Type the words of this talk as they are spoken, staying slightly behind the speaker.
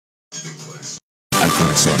A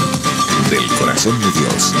corazón, del corazón de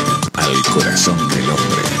Dios al corazón del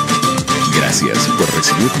hombre. Gracias por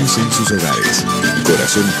recibirnos en sus hogares.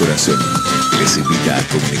 Corazón a Corazón les invita a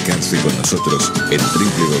comunicarse con nosotros en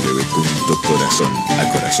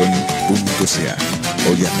www.corazonacorazon.ca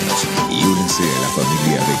o llámenos y únanse a la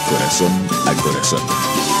familia de Corazón a Corazón.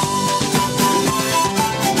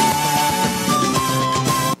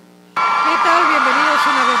 ¿Qué tal? Bienvenidos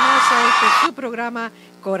una vez más a su programa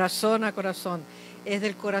Corazón a Corazón. Es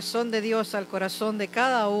del corazón de Dios al corazón de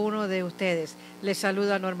cada uno de ustedes. Les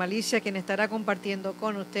saluda Norma Alicia, quien estará compartiendo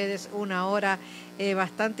con ustedes una hora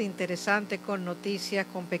bastante interesante con noticias,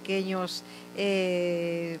 con pequeños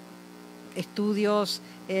estudios,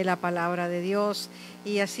 la palabra de Dios.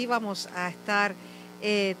 Y así vamos a estar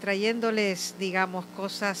trayéndoles, digamos,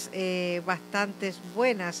 cosas bastante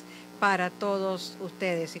buenas para todos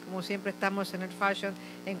ustedes. Y como siempre estamos en el fashion,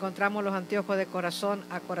 encontramos los anteojos de corazón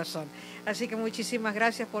a corazón. Así que muchísimas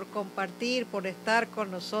gracias por compartir, por estar con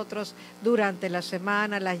nosotros durante la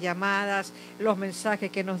semana, las llamadas, los mensajes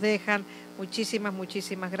que nos dejan.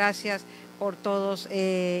 Muchísimas gracias por todos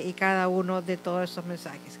y cada uno de todos esos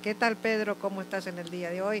mensajes. ¿Qué tal, Pedro? ¿Cómo estás en el día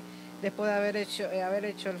de hoy? Después de haber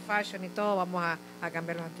hecho el fashion y todo, vamos a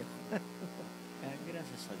cambiar los anteojos.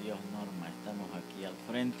 Gracias a Dios, Norma, estamos aquí al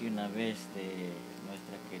frente una vez de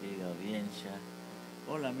nuestra querida audiencia.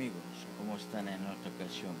 Hola amigos, ¿cómo están en nuestra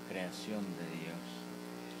ocasión? Creación de Dios.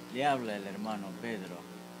 Le habla el hermano Pedro.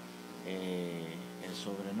 El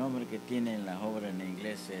sobrenombre que tiene en las obras en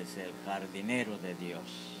inglés es el jardinero de Dios.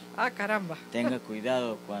 Ah, caramba. Tenga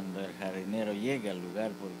cuidado cuando el jardinero llegue al lugar,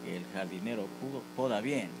 porque el jardinero poda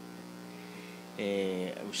bien,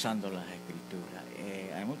 usando las escrituras.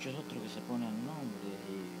 Hay muchos otros que se ponen nombres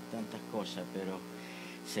y tantas cosas, pero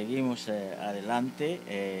seguimos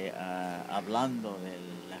adelante hablando de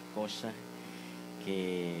las cosas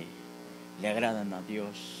que le agradan a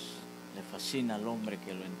Dios, le fascina al hombre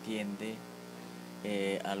que lo entiende.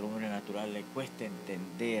 Al hombre natural le cuesta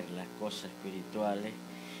entender las cosas espirituales,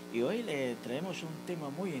 y hoy le traemos un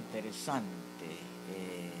tema muy interesante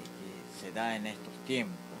que se da en estos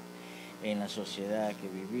tiempos. En la sociedad que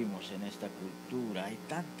vivimos, en esta cultura, hay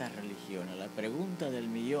tantas religiones. La pregunta del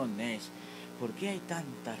millón es, ¿por qué hay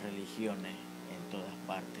tantas religiones en todas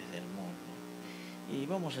partes del mundo? Y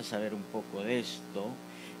vamos a saber un poco de esto,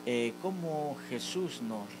 cómo Jesús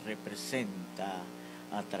nos representa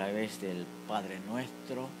a través del Padre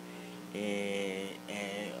Nuestro.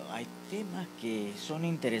 Hay temas que son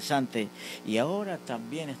interesantes, y ahora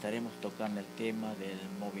también estaremos tocando el tema del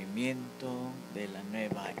movimiento de la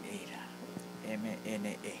nueva era.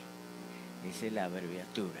 MNE, esa es la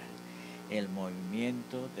abreviatura, el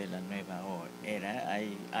movimiento de la nueva era.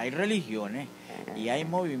 Hay religiones y hay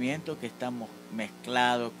movimientos que están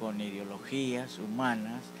mezclados con ideologías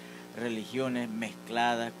humanas, religiones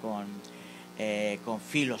mezcladas con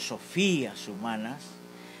filosofías humanas,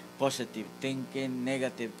 positive thinking,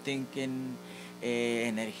 negative thinking,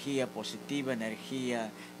 energía positiva,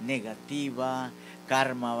 energía negativa,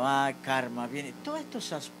 karma va, karma viene, todos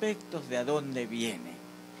estos aspectos de a dónde viene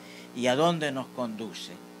y a dónde nos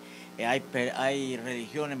conduce. Hay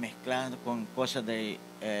religiones mezcladas con cosas de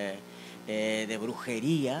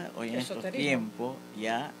brujería hoy en estos tiempos,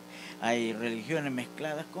 ya hay religiones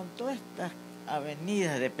mezcladas con todas estas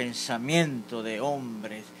avenidas de pensamiento de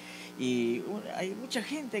hombres. Y hay mucha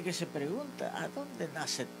gente que se pregunta,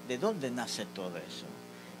 ¿de dónde nace todo eso?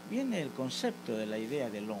 Viene el concepto de la idea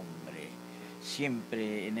del hombre.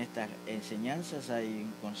 Siempre en estas enseñanzas hay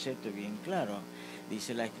un concepto bien claro.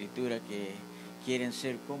 Dice la Escritura que quieren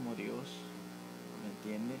ser como Dios, ¿me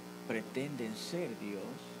entiende? Pretenden ser Dios,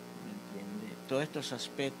 ¿me entiende? Todos estos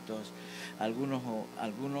aspectos,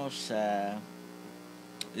 algunos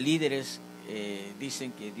líderes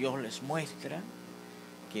dicen que Dios les muestra,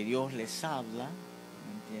 que Dios les habla,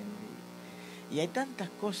 ¿me entiende? Y hay tantas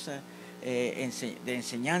cosas de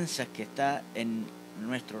enseñanzas que está en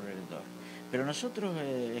nuestro alrededor. Pero nosotros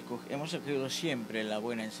hemos escogido siempre la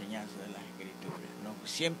buena enseñanza de las Escrituras, ¿no?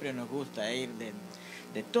 Siempre nos gusta ir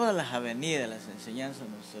de todas las avenidas de las enseñanzas,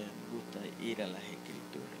 nos gusta ir a las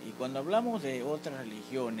Escrituras. Y cuando hablamos de otras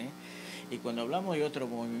religiones y cuando hablamos de otro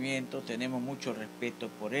movimiento, tenemos mucho respeto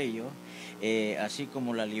por ellos, así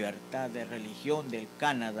como la libertad de religión del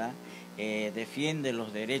Canadá defiende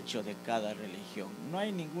los derechos de cada religión. No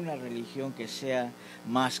hay ninguna religión que sea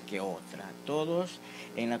más que otra. Todos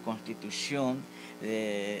en la Constitución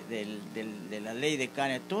de la ley de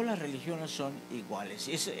Canadá, todas las religiones son iguales.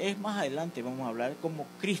 Es más adelante vamos a hablar cómo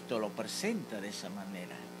Cristo lo presenta de esa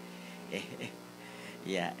manera.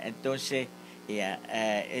 Entonces,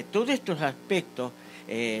 todos estos aspectos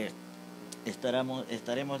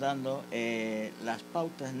estaremos dando las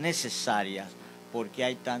pautas necesarias porque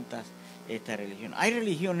hay tantas estas religiones. Hay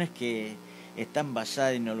religiones que están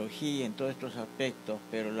basadas en ideología, en todos estos aspectos,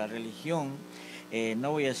 pero la religión,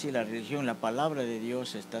 no voy a decir la religión, la palabra de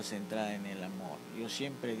Dios está centrada en el amor. Yo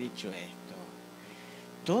siempre he dicho esto.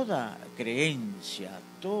 Toda creencia,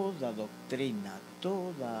 toda doctrina,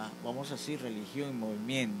 toda, vamos a decir, religión y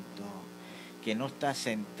movimiento que no está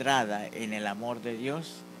centrada en el amor de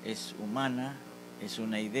Dios es humana, es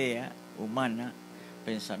una idea humana,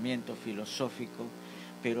 pensamiento filosófico,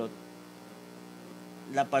 pero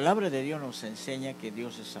la palabra de Dios nos enseña que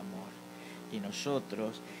Dios es amor y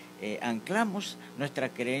nosotros anclamos nuestra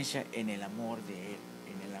creencia en el amor de Él,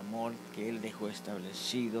 en el amor que Él dejó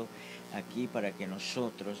establecido aquí para que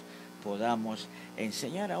nosotros podamos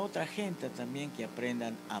enseñar a otra gente también que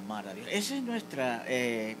aprendan a amar a Dios. Ese es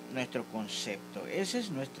nuestro concepto, ese es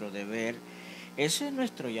nuestro deber, ese es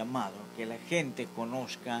nuestro llamado, que la gente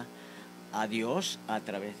conozca a Dios a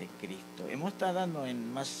través de Cristo. Hemos estado dando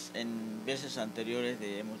en veces anteriores,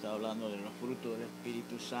 hemos estado hablando de los frutos del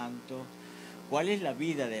Espíritu Santo. ¿Cuál es la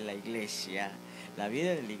vida de la iglesia? La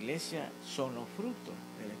vida de la iglesia son los frutos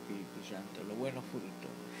del Espíritu Santo, los buenos frutos.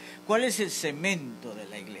 ¿Cuál es el cemento de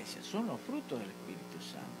la iglesia? Son los frutos del Espíritu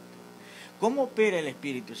Santo. ¿Cómo opera el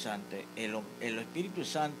Espíritu Santo? El Espíritu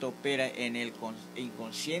Santo opera en el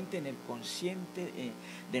inconsciente, en el consciente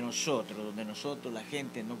de nosotros, donde nosotros, la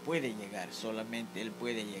gente, no puede llegar, solamente Él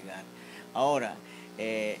puede llegar. Ahora,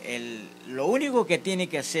 lo único que tiene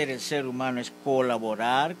que hacer el ser humano es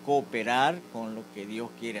colaborar, cooperar con lo que Dios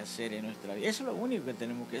quiere hacer en nuestra vida. Eso es lo único que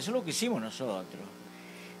tenemos que hacer, eso es lo que hicimos nosotros.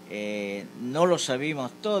 No lo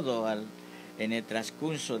sabíamos todo en el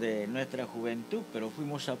transcurso de nuestra juventud, pero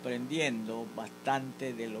fuimos aprendiendo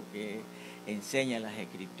bastante de lo que enseña las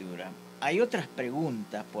Escrituras. Hay otras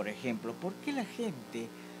preguntas, por ejemplo, ¿por qué la gente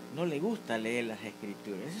no le gusta leer las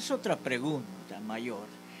Escrituras? Esa es otra pregunta mayor.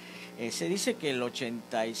 Se dice que el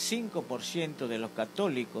 85% de los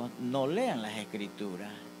católicos no lean las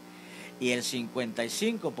Escrituras y el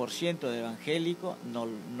 55% de evangélicos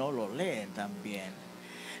no lo leen también.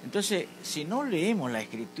 Entonces, si no leemos la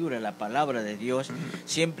Escritura, la palabra de Dios,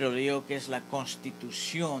 siempre lo digo que es la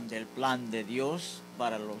constitución del plan de Dios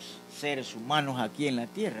para los seres humanos aquí en la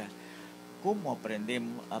tierra. ¿Cómo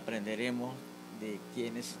aprenderemos de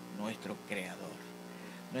quién es nuestro Creador?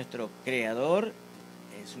 Nuestro Creador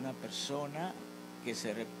es una persona que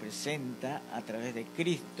se representa a través de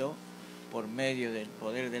Cristo por medio del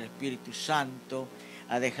poder del Espíritu Santo.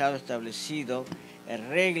 Ha dejado establecido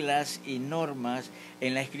reglas y normas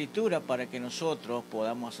en la Escritura para que nosotros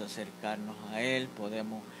podamos acercarnos a Él,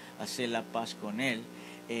 podemos hacer la paz con Él,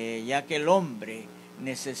 ya que el hombre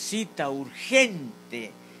necesita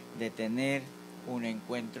urgente de tener un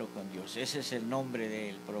encuentro con Dios. Ese es el nombre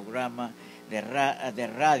del programa de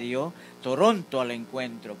radio, Toronto al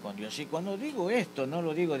encuentro con Dios. Y cuando digo esto, no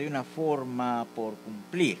lo digo de una forma por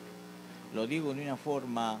cumplir, lo digo de una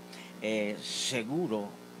forma seguro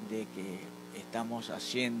de que estamos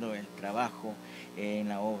haciendo el trabajo en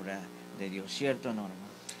la obra de Dios, ¿cierto, Norma?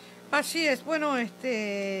 Así es. Bueno,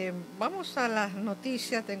 vamos a las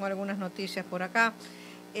noticias. Tengo algunas noticias por acá.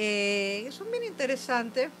 Son bien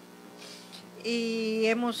interesantes y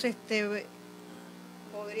hemos,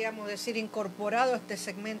 podríamos decir, incorporado a este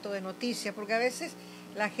segmento de noticias, porque a veces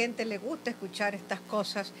la gente le gusta escuchar estas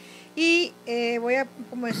cosas. Y voy a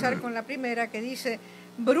comenzar con la primera, que dice: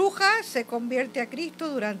 bruja se convierte a Cristo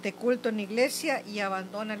durante culto en iglesia y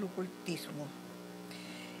abandona el ocultismo.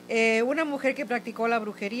 Una mujer que practicó la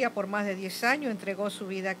brujería por más de 10 años entregó su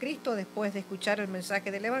vida a Cristo después de escuchar el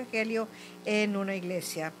mensaje del Evangelio en una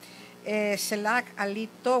iglesia. Selak Ali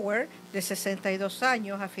Tower, de 62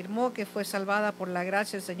 años, afirmó que fue salvada por la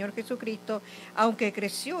gracia del Señor Jesucristo. Aunque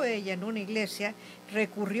creció ella en una iglesia,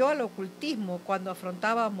 recurrió al ocultismo cuando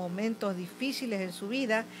afrontaba momentos difíciles en su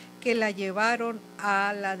vida que la llevaron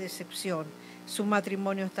a la decepción. Su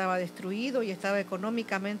matrimonio estaba destruido y estaba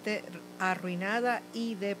económicamente arruinada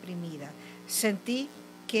y deprimida. Sentí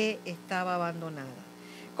que estaba abandonada.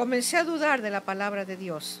 Comencé a dudar de la palabra de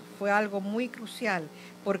Dios. Fue algo muy crucial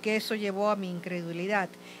porque eso llevó a mi incredulidad.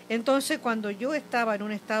 Entonces, cuando yo estaba en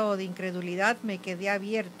un estado de incredulidad, me quedé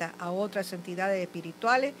abierta a otras entidades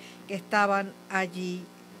espirituales que estaban allí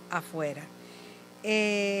afuera.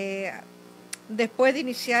 Después de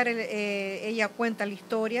iniciar, ella cuenta la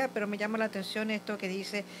historia, pero me llama la atención esto que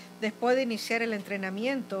dice: después de iniciar el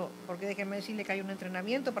entrenamiento, porque déjenme decirle que hay un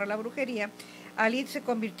entrenamiento para la brujería, Alit se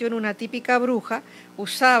convirtió en una típica bruja,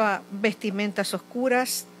 usaba vestimentas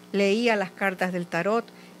oscuras, leía las cartas del tarot,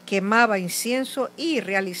 quemaba incienso y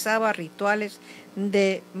realizaba rituales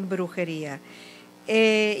de brujería.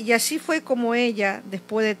 Y así fue como ella,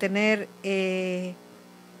 después de tener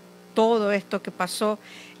todo esto que pasó,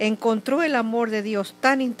 encontró el amor de Dios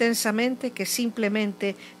tan intensamente que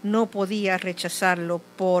simplemente no podía rechazarlo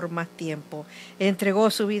por más tiempo. Entregó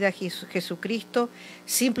su vida a Jesucristo,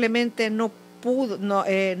 simplemente no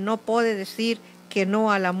puede decir que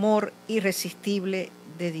no al amor irresistible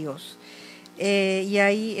de Dios. Y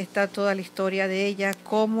ahí está toda la historia de ella,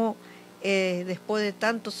 cómo después de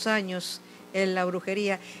tantos años en la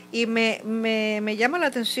brujería. Y me llama la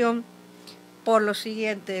atención por lo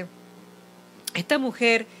siguiente. Esta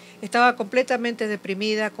mujer estaba completamente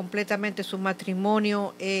deprimida, completamente su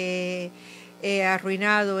matrimonio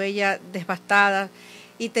arruinado, ella devastada,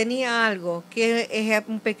 y tenía algo, que es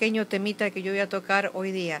un pequeño temita que yo voy a tocar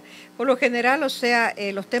hoy día. Por lo general, o sea,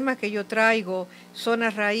 los temas que yo traigo son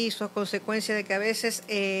a raíz o consecuencia de que a veces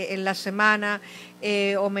en la semana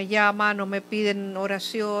o me llaman o me piden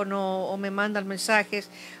oración o me mandan mensajes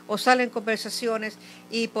o salen conversaciones,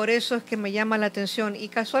 y por eso es que me llama la atención. Y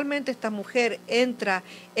casualmente esta mujer entra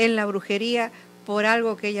en la brujería por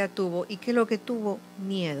algo que ella tuvo. ¿Y qué es lo que tuvo?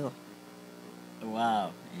 Miedo. Wow,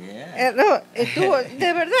 yeah. No, estuvo,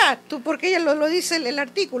 de verdad, porque ella lo dice el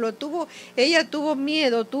artículo, ella tuvo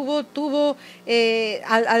miedo,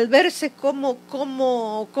 al verse cómo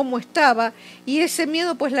estaba, y ese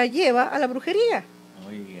miedo pues la lleva a la brujería.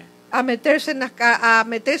 Oiga. A meterse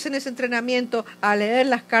en ese entrenamiento, a leer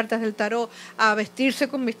las cartas del tarot, a vestirse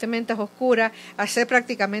con vestimentas oscuras, a ser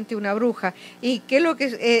prácticamente una bruja. ¿Y qué es lo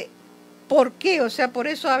que ¿por qué? O sea, por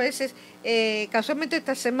eso a veces, casualmente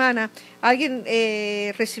esta semana, alguien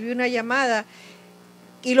recibió una llamada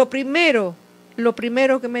y lo primero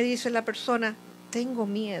que me dice la persona, tengo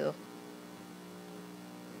miedo.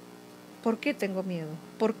 ¿Por qué tengo miedo?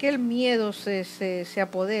 ¿Por qué el miedo se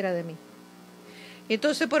apodera de mí?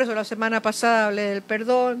 Entonces, por eso la semana pasada hablé del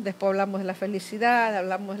perdón, después hablamos de la felicidad,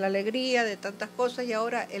 hablamos de la alegría, de tantas cosas, y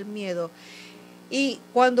ahora el miedo. Y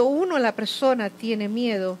cuando la persona tiene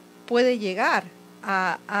miedo, puede llegar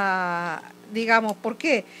digamos, ¿por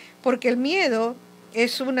qué? Porque el miedo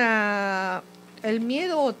el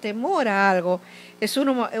miedo o temor a algo es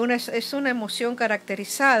una emoción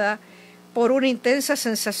caracterizada por una intensa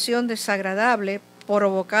sensación desagradable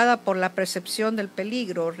provocada por la percepción del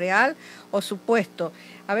peligro real o supuesto.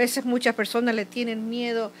 A veces muchas personas le tienen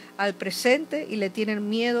miedo al presente y le tienen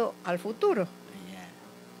miedo al futuro.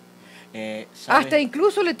 Hasta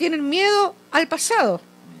incluso le tienen miedo al pasado.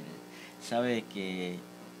 Sabe que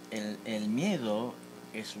el miedo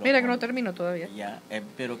es lo... Mira que no termino todavía. Ya,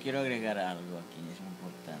 pero quiero agregar algo aquí, es muy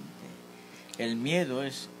importante. El miedo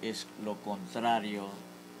es lo contrario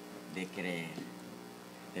de creer,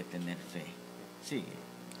 de tener fe. Sigue.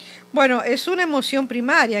 Bueno, es una emoción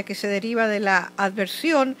primaria que se deriva de la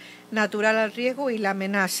adversión natural al riesgo y la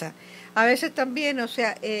amenaza. A veces también, o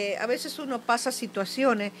sea, a veces uno pasa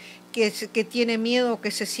situaciones que tiene miedo,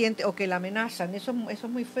 que se siente o que la amenazan. Eso es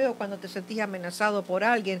muy feo cuando te sentís amenazado por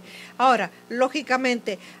alguien. Ahora,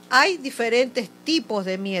 lógicamente, hay diferentes tipos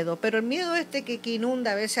de miedo, pero el miedo que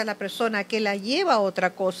inunda a veces a la persona, que la lleva a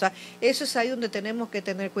otra cosa, eso es ahí donde tenemos que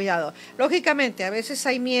tener cuidado. Lógicamente, a veces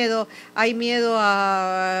hay miedo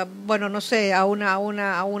a, bueno, no sé, a una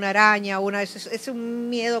araña, es un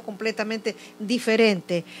miedo completamente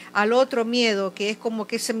diferente al otro miedo, que es como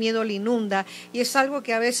que ese miedo le inunda, y es algo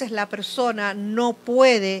que a veces la persona no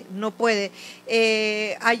puede.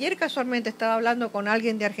 Ayer casualmente estaba hablando con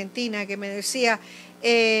alguien de Argentina que me decía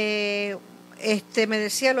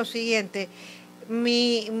lo siguiente: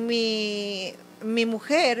 mi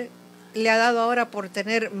mujer le ha dado ahora por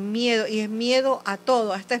tener miedo, y es miedo a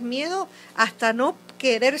todo, hasta es miedo hasta no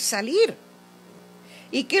querer salir.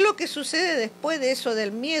 ¿Y qué es lo que sucede después de eso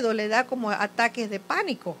del miedo? Le da como ataques de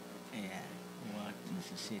pánico.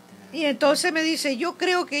 Y entonces me dice, yo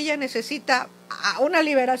creo que ella necesita una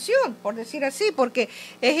liberación, por decir así, porque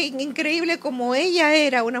es increíble como ella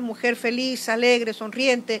era una mujer feliz, alegre,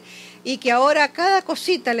 sonriente, y que ahora cada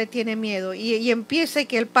cosita le tiene miedo, y empieza,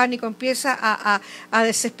 que el pánico empieza a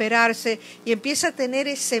desesperarse, y empieza a tener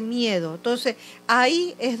ese miedo. Entonces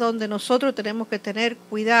ahí es donde nosotros tenemos que tener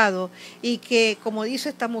cuidado, y que, como dice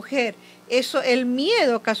esta mujer, el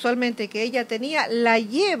miedo casualmente que ella tenía la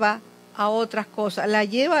lleva a otras cosas, la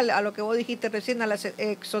lleva a lo que vos dijiste recién, al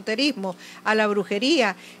exoterismo, a la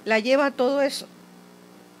brujería, la lleva a todo eso.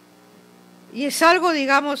 Y es algo,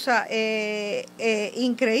 digamos,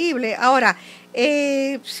 increíble. Ahora,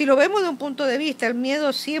 si lo vemos de un punto de vista, el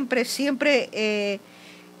miedo siempre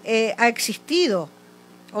ha existido.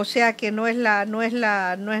 O sea que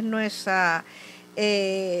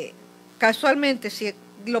casualmente, si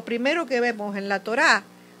lo primero que vemos en la Torá,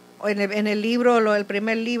 en el libro, el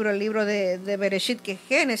primer libro, el libro de Bereshit, que es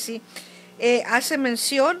Génesis, hace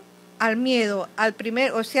mención al miedo, al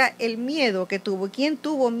primer, o sea, el miedo que tuvo. ¿Quién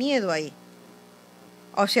tuvo miedo ahí?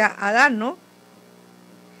 O sea, Adán, ¿no?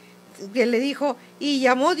 Que le dijo, y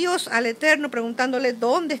llamó Dios al Eterno preguntándole,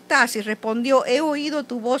 ¿dónde estás? Y respondió, he oído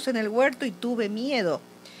tu voz en el huerto y tuve miedo,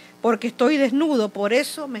 porque estoy desnudo, por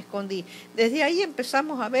eso me escondí. Desde ahí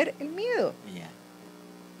empezamos a ver el miedo.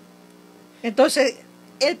 Entonces,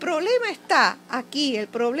 el problema está aquí, el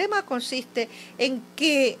problema consiste en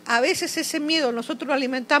que a veces ese miedo nosotros lo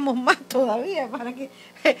alimentamos más todavía para que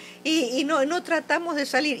y no tratamos de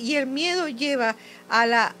salir. Y el miedo lleva a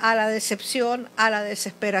la decepción, a la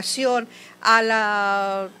desesperación,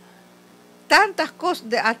 a tantas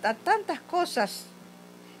cosas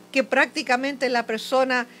que prácticamente la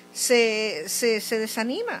persona se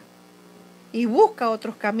desanima y busca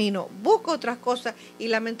otros caminos, busca otras cosas, y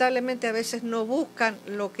lamentablemente a veces no buscan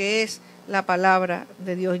lo que es la palabra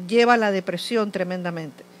de Dios. Lleva a la depresión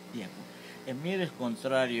tremendamente. Bien. El miedo es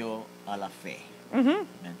contrario a la fe, ¿me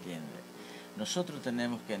entiendes? Nosotros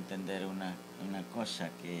tenemos que entender una cosa,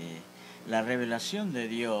 que la revelación de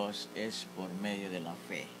Dios es por medio de la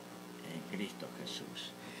fe en Cristo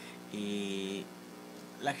Jesús. Y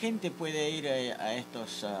la gente puede ir a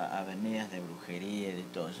estas avenidas de brujería y de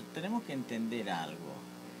todo eso. Tenemos que entender algo,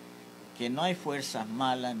 que no hay fuerzas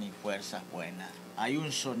malas ni fuerzas buenas. Hay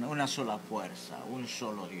una sola fuerza, un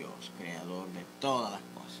solo Dios, creador de todas las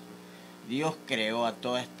cosas. Dios creó a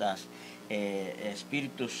todas estas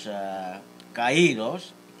espíritus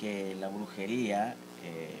caídos, que la brujería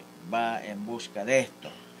va en busca de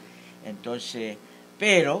esto. Entonces,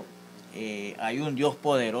 pero hay un Dios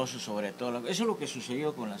poderoso sobre todo. Eso es lo que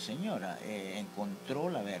sucedió con la señora. Encontró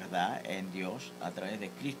la verdad en Dios a través de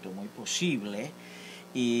Cristo, muy posible,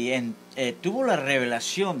 y tuvo la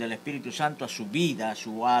revelación del Espíritu Santo a su vida, a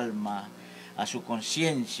su alma, a su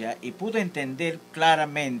conciencia, y pudo entender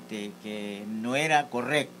claramente que no era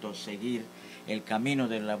correcto seguir el camino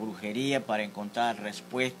de la brujería para encontrar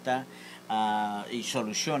respuesta y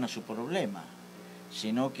solución a su problema,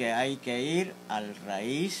 sino que hay que ir al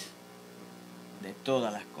raíz de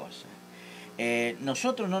todas las cosas.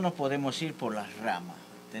 Nosotros no nos podemos ir por las ramas,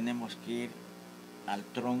 tenemos que ir al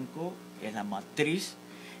tronco, que es la matriz,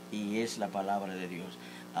 y es la palabra de Dios.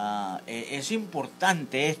 Es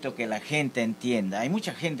importante esto, que la gente entienda. Hay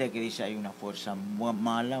mucha gente que dice hay una fuerza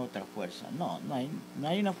mala, otra fuerza. No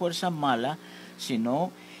hay una fuerza mala,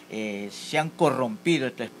 sino se han corrompido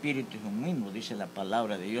estos espíritus mismos, dice la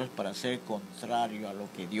palabra de Dios, para ser contrario a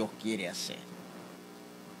lo que Dios quiere hacer.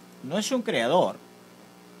 No es un creador,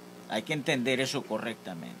 hay que entender eso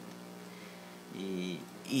correctamente.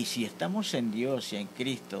 Y si estamos en Dios y en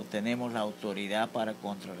Cristo, tenemos la autoridad para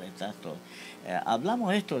contrarrestar todo.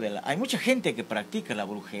 Hablamos de esto, hay mucha gente que practica la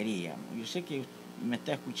brujería. Yo sé que me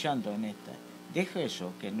está escuchando en esta. Deja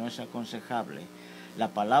eso, que no es aconsejable. La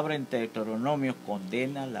palabra en Deuteronomio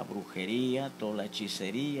condena la brujería, toda la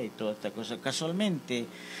hechicería y toda esta cosa. Casualmente,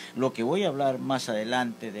 lo que voy a hablar más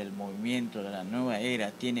adelante del movimiento de la nueva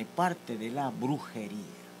era tiene parte de la brujería,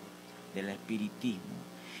 del espiritismo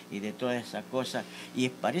y de todas esas cosas. Y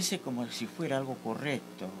parece como si fuera algo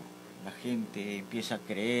correcto. La gente empieza a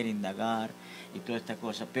creer, indagar y toda esta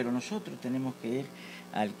cosa. Pero nosotros tenemos que ir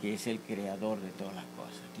al que es el creador de todas las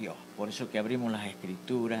cosas, Dios. Por eso que abrimos las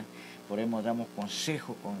Escrituras, por eso damos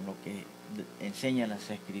consejo con lo que enseñan las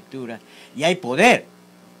Escrituras. Y hay poder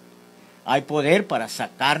para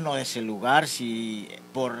sacarnos de ese lugar, si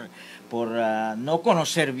por no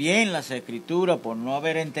conocer bien las Escrituras, por no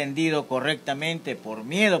haber entendido correctamente, por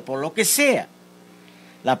miedo, por lo que sea.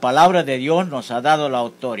 La palabra de Dios nos ha dado la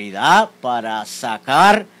autoridad para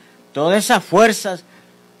sacar todas esas fuerzas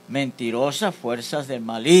mentirosas, fuerzas del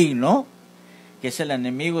maligno, que es el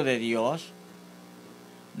enemigo de Dios.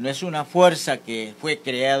 No es una fuerza que fue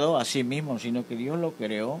creado a sí mismo, sino que Dios lo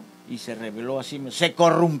creó y se reveló a sí mismo. Se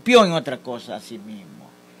corrompió en otra cosa a sí mismo.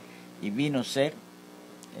 Y vino a ser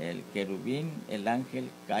el querubín, el ángel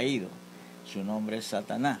caído. Su nombre es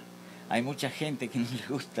Satanás. Hay mucha gente que no le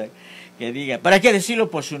gusta que diga, ¿para qué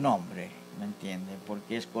decirlo por su nombre? ¿Me entienden?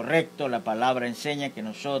 Porque es correcto, la palabra enseña que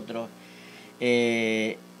nosotros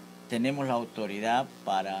tenemos la autoridad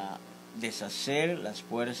para deshacer las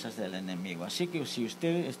fuerzas del enemigo. Así que si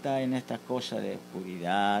usted está en estas cosas de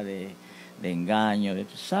oscuridad, de engaño,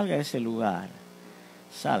 salga de ese lugar,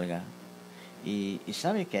 salga. Y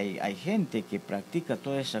sabe que hay gente que practica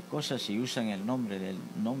todas esas cosas y usan el nombre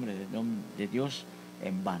de Dios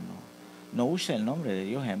en vano. No use el nombre de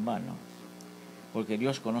Dios en vano, porque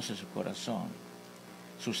Dios conoce su corazón.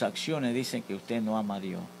 Sus acciones dicen que usted no ama a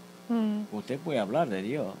Dios. Usted puede hablar de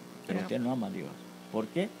Dios, pero usted no ama a Dios. ¿Por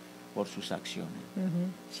qué? por sus acciones.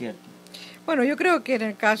 ¿Cierto? Bueno, yo creo que en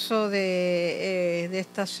el caso de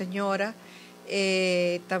esta señora,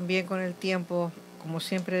 también con el tiempo, como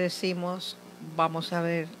siempre decimos, vamos a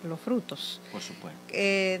ver los frutos. Por supuesto.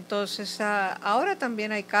 Entonces, ahora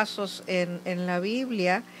también hay casos en la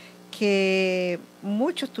Biblia que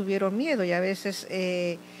muchos tuvieron miedo y a veces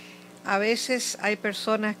hay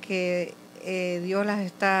personas que Dios las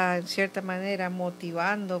está en cierta manera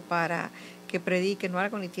motivando para que prediquen o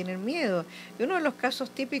algo, ni tienen miedo. Y uno de los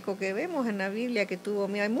casos típicos que vemos en la Biblia que tuvo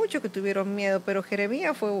miedo, hay muchos que tuvieron miedo, pero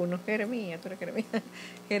Jeremías fue uno. Jeremías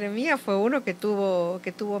fue uno que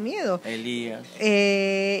tuvo miedo. Elías.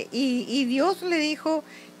 Y Dios le dijo,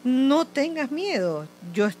 no tengas miedo,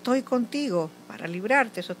 yo estoy contigo para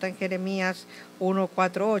librarte. Eso está en Jeremías 1,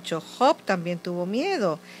 4, 8. Job también tuvo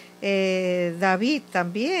miedo. David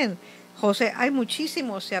también. José, hay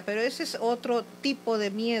muchísimos, pero ese es otro tipo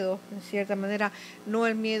de miedo, en cierta manera, no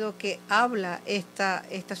el miedo que habla esta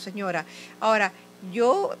señora. Ahora,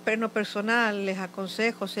 yo, en lo personal, les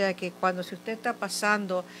aconsejo, que si usted está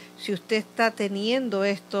pasando, si usted está teniendo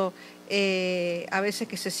esto, a veces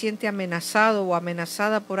que se siente amenazado o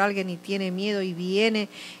amenazada por alguien y tiene miedo y viene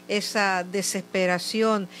esa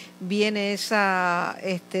desesperación, viene esa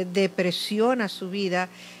depresión a su vida,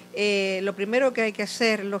 lo primero que hay que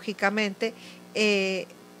hacer, lógicamente,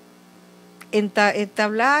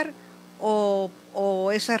 entablar o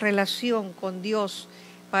esa relación con Dios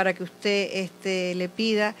para que usted le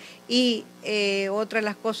pida. Y otra de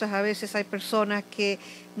las cosas, a veces hay personas que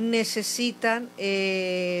necesitan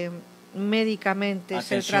médicamente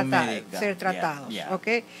ser tratados, yeah.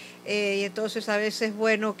 ¿okay? Y entonces a veces es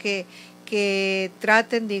bueno que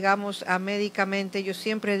traten, digamos, médicamente. Yo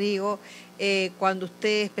siempre digo, cuando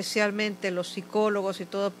usted, especialmente los psicólogos y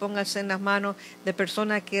todo, pónganse en las manos de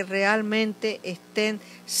personas que realmente estén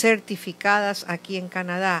certificadas aquí en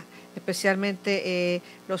Canadá, especialmente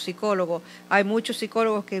los psicólogos. Hay muchos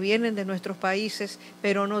psicólogos que vienen de nuestros países,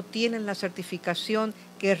 pero no tienen la certificación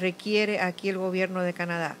que requiere aquí el gobierno de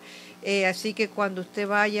Canadá. Así que cuando usted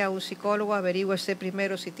vaya a un psicólogo, averígüese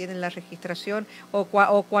primero si tienen la registración o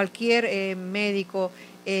cualquier médico,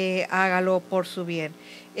 hágalo por su bien.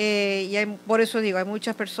 Por eso digo, hay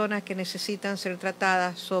muchas personas que necesitan ser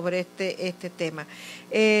tratadas sobre este tema.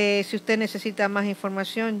 Si usted necesita más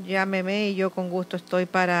información, llámeme y yo con gusto estoy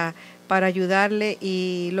para ayudarle.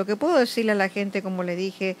 Y lo que puedo decirle a la gente, como le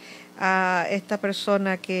dije a esta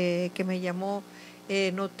persona que me llamó,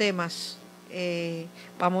 no temas.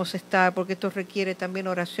 Vamos a estar, porque esto requiere también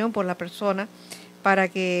oración por la persona para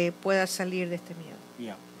que pueda salir de este miedo.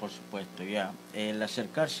 Ya, por supuesto, ya. El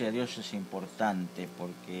acercarse a Dios es importante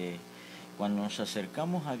porque cuando nos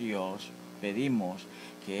acercamos a Dios, pedimos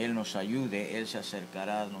que Él nos ayude, Él se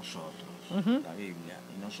acercará a nosotros, la Biblia.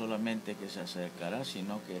 Y no solamente que se acercará,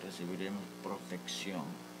 sino que recibiremos protección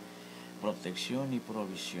y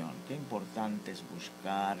provisión. Qué importante es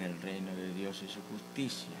buscar el reino de Dios y su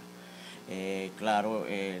justicia. Claro,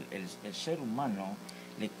 el ser humano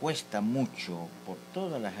le cuesta mucho por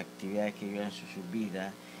todas las actividades que viven en su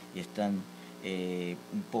vida y están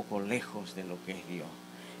un poco lejos de lo que es Dios.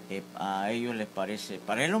 A ellos les parece,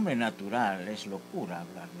 para el hombre natural es locura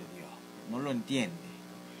hablar de Dios, no lo entiende,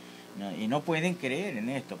 ¿no? Y no pueden creer en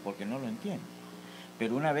esto porque no lo entienden.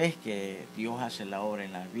 Pero una vez que Dios hace la obra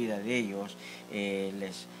en la vida de ellos,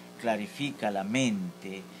 les clarifica la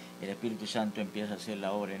mente, el Espíritu Santo empieza a hacer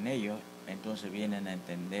la obra en ellos, entonces vienen a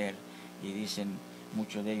entender y dicen,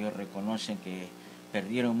 muchos de ellos reconocen que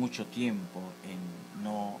perdieron mucho tiempo en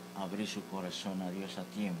no abrir su corazón a Dios a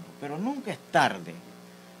tiempo. Pero nunca es tarde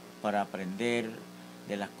para aprender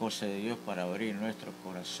de las cosas de Dios, para abrir nuestros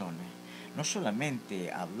corazones. No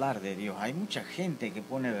solamente hablar de Dios, hay mucha gente que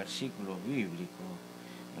pone versículos bíblicos,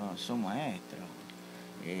 no, son maestros.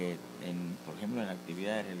 Por ejemplo, en la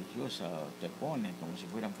actividad religiosa te ponen como si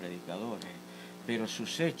fueran predicadores, pero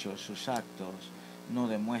sus hechos, sus actos no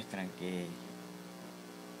demuestran que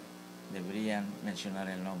deberían mencionar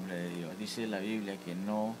el nombre de Dios. Dice la Biblia que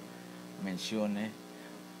no mencione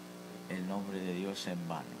el nombre de Dios en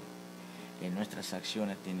vano. En nuestras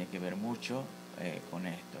acciones tiene que ver mucho con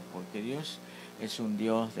esto, porque Dios es un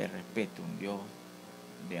Dios de respeto, un Dios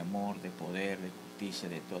de amor, de poder, de justicia,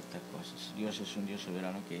 de todas estas cosas. Dios es un Dios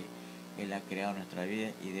soberano que Él ha creado nuestra vida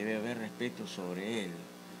y debe haber respeto sobre Él,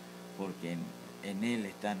 porque en Él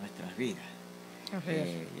están nuestras vidas.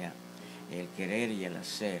 El querer y el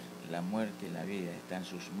hacer, la muerte y la vida están en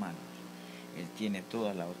sus manos. Él tiene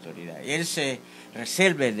toda la autoridad. Él se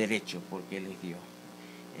reserva el derecho porque Él es Dios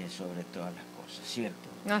sobre todas las cosas, ¿cierto?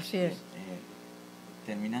 Así es.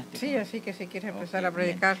 ¿Terminaste? Sí, así que si quieres empezar a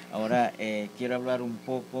predicar. Bien. Ahora quiero hablar un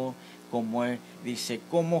poco como él dice,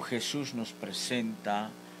 cómo Jesús nos presenta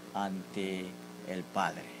ante el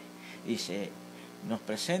Padre. Dice, nos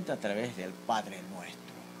presenta a través del Padre nuestro.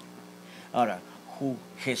 Ahora,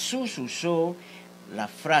 Jesús usó la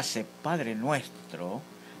frase Padre nuestro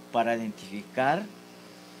para identificar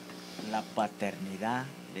la paternidad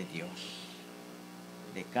de Dios,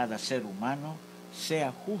 de cada ser humano,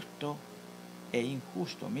 sea justo e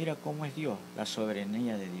injusto. Mira cómo es Dios, la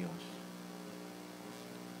soberanía de Dios.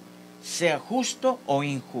 Sea justo o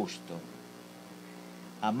injusto.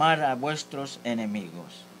 Amar a vuestros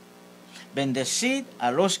enemigos. Bendecid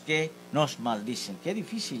a los que nos maldicen. Qué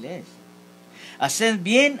difícil es. Haced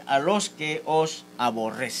bien a los que os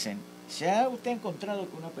aborrecen. ¿Se ha usted encontrado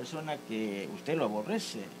con una persona que usted lo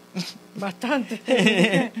aborrece? Bastante.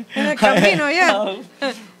 En el camino ya.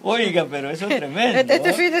 Oiga, pero eso es tremendo.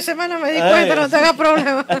 Este fin de semana me di cuenta, no te hagas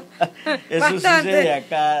problema. Eso sucede a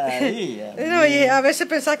cada día. No, y a veces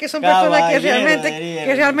pensás que son personas que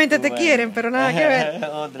realmente te quieren, pero nada que ver.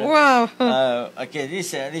 Wow. Aquí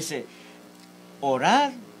dice,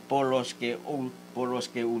 orad por los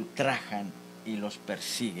que ultrajan y los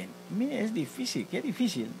persiguen. Mire, es difícil, qué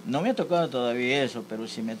difícil. No me ha tocado todavía eso, pero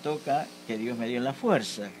si me toca, que Dios me dio la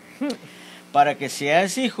fuerza. Para que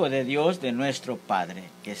seas hijo de Dios, de nuestro Padre,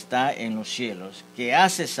 que está en los cielos, que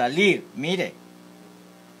hace salir, mire,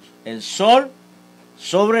 el sol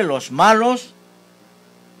sobre los malos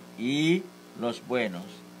y los buenos,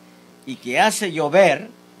 y que hace llover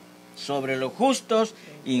sobre los justos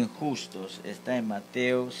e injustos. Está en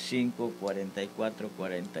Mateo 5, 44,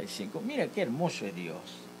 45. Mira qué hermoso es Dios.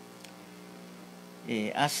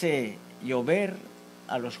 Hace llover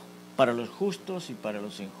para los justos y para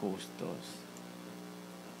los injustos.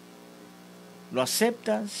 Lo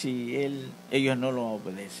aceptan si ellos no lo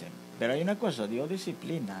obedecen. Pero hay una cosa, Dios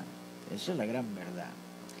disciplina. Esa es la gran verdad.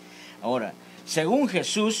 Ahora, según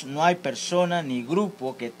Jesús, no hay persona ni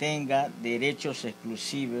grupo que tenga derechos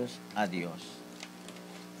exclusivos a Dios.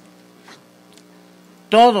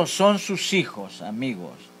 Todos son sus hijos,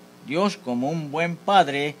 amigos. Dios, como un buen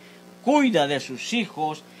padre, cuida de sus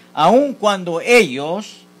hijos, aun cuando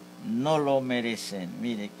ellos no lo merecen.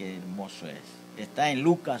 Mire qué hermoso es. Está en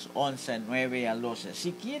Lucas 11, 9 al 12.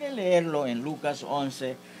 Si quiere leerlo en Lucas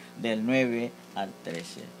 11, del 9 al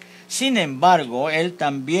 13. Sin embargo, Él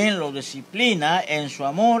también lo disciplina en su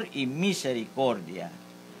amor y misericordia.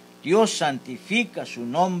 Dios santifica su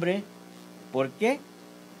nombre. ¿Por qué?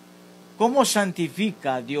 ¿Cómo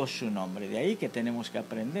santifica Dios su nombre? De ahí que tenemos que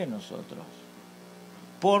aprender nosotros.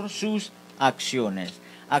 Por sus acciones.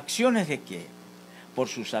 ¿Acciones de qué? Por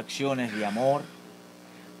sus acciones de amor,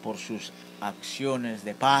 por sus acciones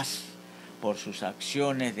de paz, por sus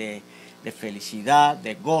acciones de felicidad,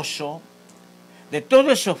 de gozo, de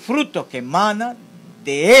todos esos frutos que emanan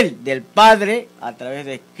de Él, del Padre, a través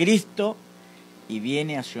de Cristo, y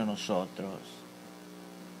viene hacia nosotros.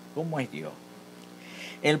 ¿Cómo es Dios?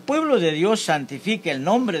 El pueblo de Dios santifica el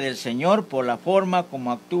nombre del Señor por la forma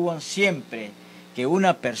como actúan siempre que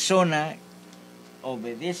una persona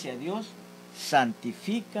obedece a Dios,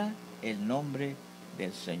 santifica el nombre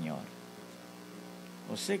del Señor.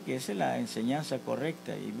 O sea que esa es la enseñanza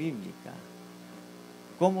correcta y bíblica.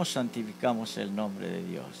 ¿Cómo santificamos el nombre de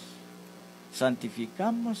Dios?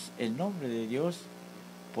 Santificamos el nombre de Dios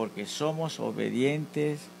porque somos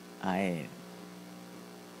obedientes a Él.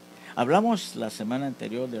 Hablamos la semana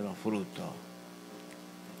anterior de los frutos.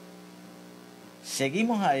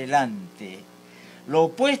 Seguimos adelante. Lo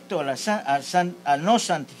opuesto a no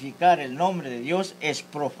santificar el nombre de Dios es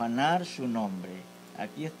profanar su nombre.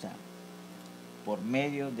 Aquí está. Por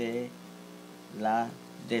medio de la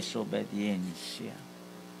desobediencia.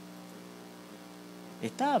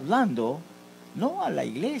 Está hablando no a la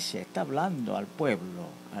iglesia, está hablando al pueblo,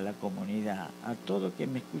 a la comunidad, a todo que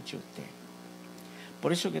me escuche usted.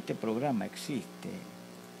 Por eso que este programa existe,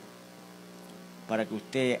 para que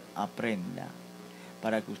usted aprenda,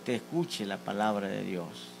 para que usted escuche la palabra de Dios.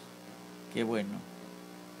 Qué bueno.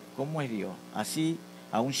 ¿Cómo es Dios? Así,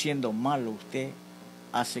 aun siendo malo usted,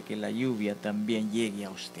 hace que la lluvia también llegue a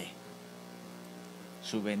usted.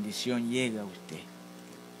 Su bendición llega a usted.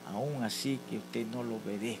 Aún así que usted no lo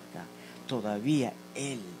obedezca, todavía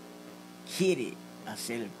Él quiere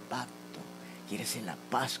hacer el pacto, quiere hacer la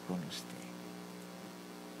paz con usted.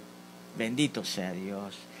 Bendito sea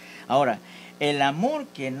Dios. Ahora, el amor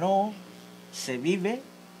que no se vive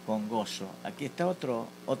con gozo. Aquí está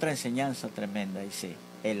otra enseñanza tremenda. Dice,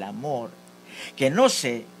 el amor que no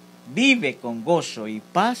se vive con gozo y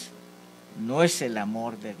paz no es el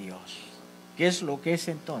amor de Dios. ¿Qué es lo que es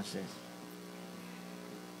entonces?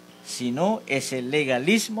 Sino es el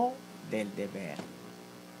legalismo del deber.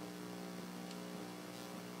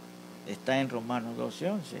 está en Romanos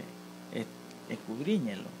 12:11.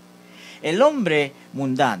 Escudriñelo. El hombre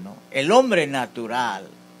mundano, el hombre natural,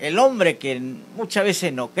 el hombre que muchas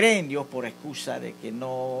veces no cree en Dios por excusa de que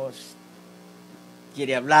no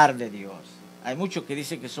quiere hablar de Dios. Hay muchos que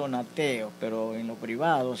dicen que son ateos, pero en lo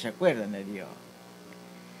privado se acuerdan de Dios.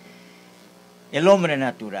 El hombre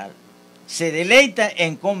natural se deleita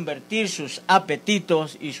en convertir sus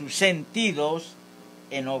apetitos y sus sentidos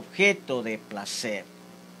en objeto de placer.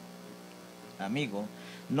 Amigo,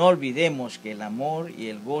 no olvidemos que el amor y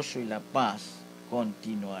el gozo y la paz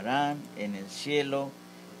continuarán en el cielo,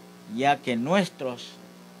 ya que nuestros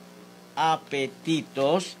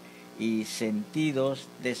apetitos y sentidos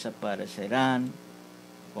desaparecerán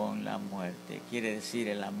con la muerte. Quiere decir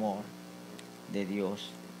el amor de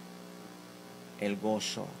Dios, el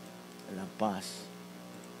gozo, la paz,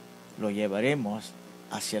 lo llevaremos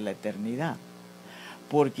hacia la eternidad.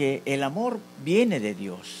 Porque el amor viene de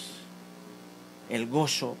Dios, el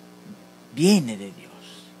gozo viene de Dios,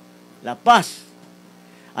 la paz.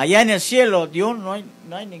 Allá en el cielo, Dios no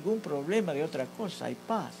hay ningún problema de otra cosa, hay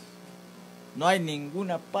paz. No hay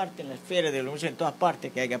ninguna parte en la esfera de la luz, en todas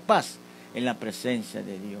partes, que haya paz en la presencia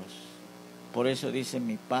de Dios. Por eso dice,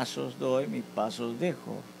 mis pasos doy, mis pasos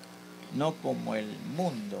dejo. No como el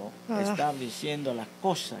mundo está diciendo las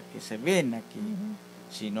cosas que se ven aquí,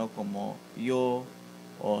 sino como yo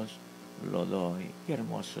os lo doy. Qué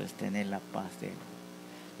hermoso es tener la paz de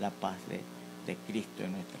Cristo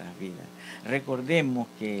en nuestras vidas. Recordemos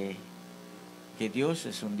que Dios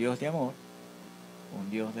es un Dios de amor,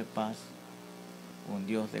 un Dios de paz, un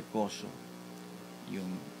Dios de gozo y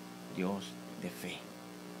un Dios de fe.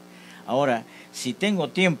 Ahora, si tengo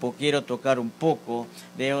tiempo, quiero tocar un poco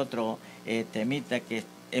de otro temita que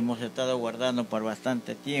hemos estado guardando por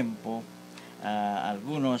bastante tiempo.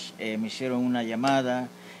 Algunos me hicieron una llamada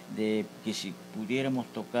de que si pudiéramos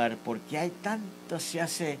tocar, porque hay se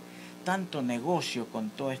hace tanto negocio con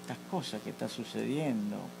todas estas cosas que está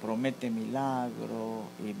sucediendo. Prometen milagros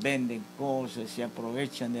y venden cosas, se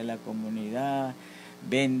aprovechan de la comunidad,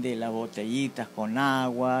 vende las botellitas con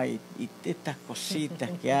agua y estas cositas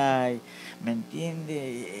que hay, ¿me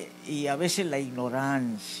entiende? Y a veces la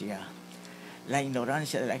ignorancia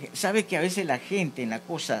de la gente. ¿Sabe que a veces la gente en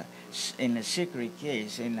el secret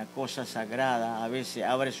case, en la cosa sagrada, a veces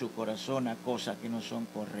abre su corazón a cosas que no son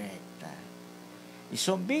correctas? Y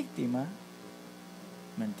son víctimas,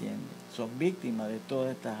 ¿me entiende? Son víctimas de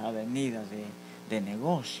todas estas avenidas de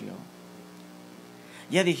negocio.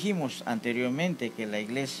 Ya dijimos anteriormente que la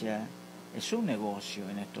iglesia es un negocio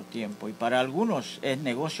en estos tiempos, y para algunos es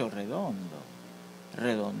negocio redondito,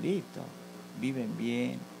 viven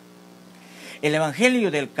bien. El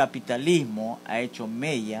evangelio del capitalismo ha hecho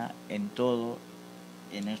mella en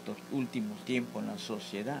estos últimos tiempos en la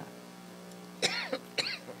sociedad.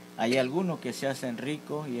 Hay algunos que se hacen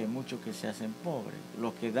ricos y hay muchos que se hacen pobres.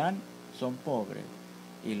 Los que dan son pobres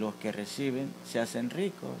y los que reciben se hacen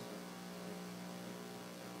ricos.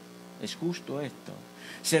 ¿Es justo esto?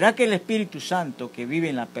 ¿Será que el Espíritu Santo que vive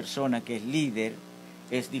en la persona que es líder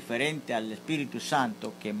es diferente al Espíritu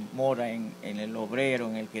Santo que mora en el obrero,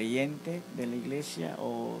 en el creyente de la iglesia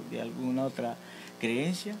o de alguna otra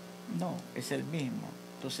creencia? No, es el mismo.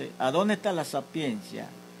 Entonces, ¿a dónde está la sapiencia?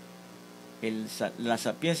 La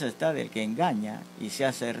sapiencia está del que engaña y se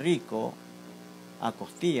hace rico a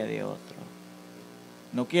costilla de otro.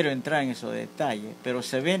 No quiero entrar en esos detalles, pero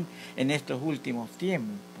se ven en estos últimos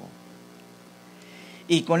tiempos.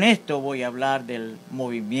 Y con esto voy a hablar del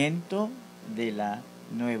movimiento de la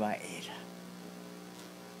nueva era.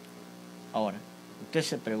 Ahora, usted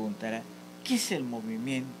se preguntará, ¿qué es el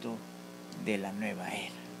movimiento de la nueva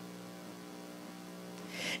era?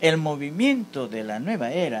 El movimiento de la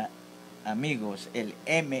nueva era, amigos, el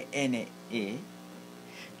MNE,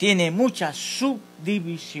 tiene muchas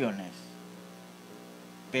subdivisiones,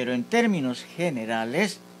 pero en términos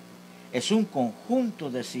generales es un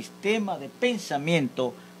conjunto de sistemas de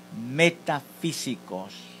pensamiento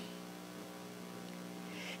metafísicos,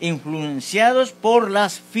 influenciados por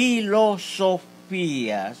las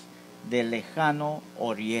filosofías del lejano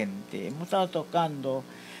oriente. Hemos estado tocando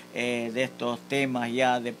de estos temas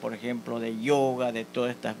ya, por ejemplo, de yoga, de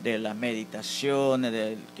todas estas, de las meditaciones,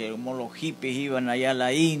 de que como los hippies iban allá a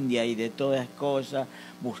la India y de todas esas cosas,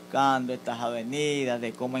 buscando estas avenidas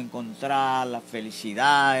de cómo encontrar la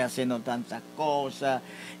felicidad, haciendo tantas cosas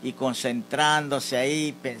y concentrándose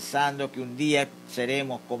ahí, pensando que un día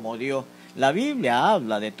seremos como Dios. La Biblia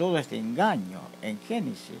habla de todo este engaño en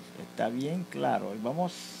Génesis, está bien claro, y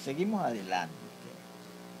seguimos adelante.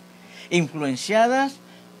 Influenciadas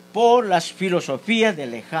por las filosofías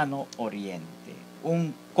del lejano oriente.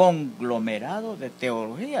 un conglomerado de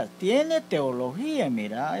teologías. Tiene teología,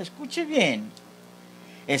 mira, escuche bien.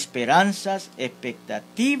 Esperanzas,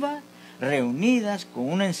 expectativas, reunidas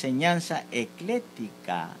con una enseñanza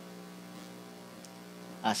ecléctica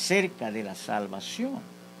acerca de la salvación.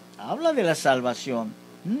 Habla de la salvación.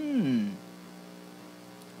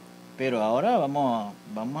 Pero ahora vamos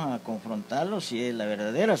a confrontarlo si es la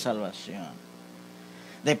verdadera salvación.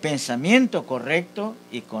 De pensamiento correcto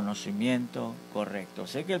y conocimiento correcto.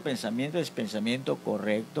 Sé que el pensamiento es pensamiento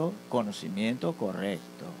correcto, conocimiento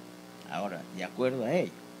correcto. Ahora, de acuerdo a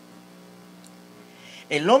ello.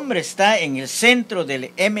 El hombre está en el centro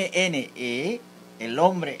del MNE. El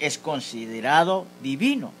hombre es considerado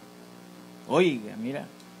divino. Oiga, mira,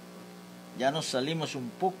 ya nos salimos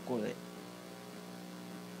un poco de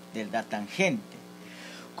la tangente.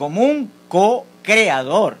 Como un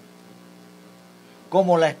co-creador,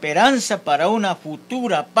 como la esperanza para una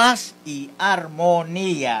futura paz y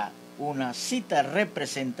armonía. Una cita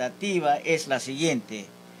representativa es la siguiente: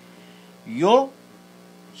 yo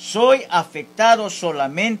soy afectado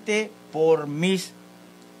solamente por mis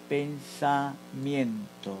pensamientos.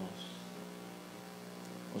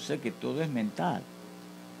 O sea que todo es mental.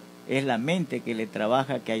 Es la mente que le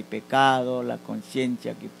trabaja que hay pecado, la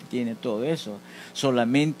conciencia que tiene todo eso.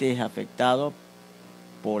 Solamente es afectado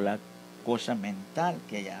por la cosa mental,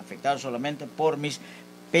 que haya afectado solamente por mis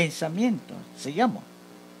pensamientos. Sigamos.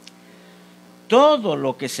 Todo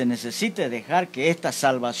lo que se necesita es dejar que esta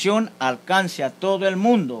salvación alcance a todo el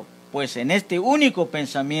mundo, pues en este único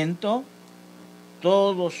pensamiento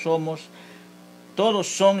todos son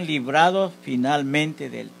librados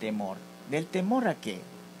finalmente del temor. ¿Del temor a qué?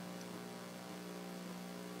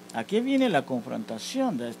 Aquí viene la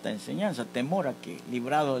confrontación de esta enseñanza. ¿Temor a qué?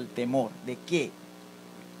 Librado del temor. ¿De qué?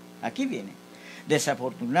 Aquí viene.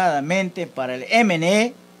 Desafortunadamente para el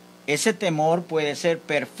MNE, ese temor puede ser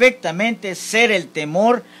perfectamente ser el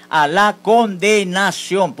temor a la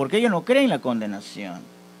condenación, porque ellos no creen en la condenación,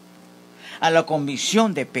 a la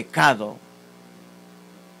convicción de pecado,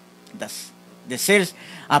 de ser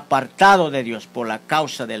apartado de Dios por la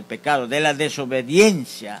causa del pecado, de la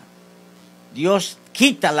desobediencia. Dios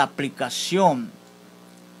quita la aplicación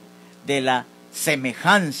de la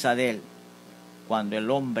semejanza de Él cuando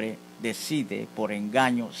el hombre decide por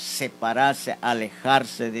engaño separarse,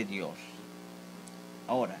 alejarse de Dios.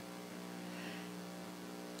 Ahora,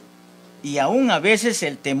 y aún a veces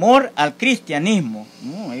el temor al cristianismo,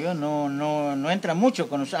 ellos no entran mucho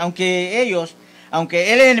con nosotros,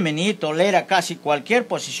 aunque el MNI tolera casi cualquier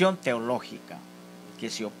posición teológica que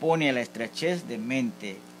se opone a la estrechez de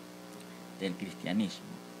mente del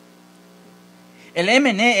cristianismo. El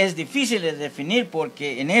MNE es difícil de definir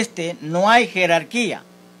porque en este no hay jerarquía,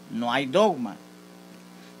 no hay dogma,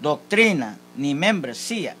 doctrina ni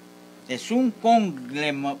membresía. Es un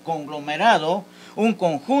conglomerado, un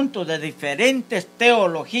conjunto de diferentes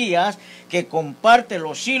teologías que comparte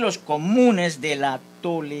los hilos comunes de la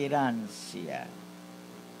tolerancia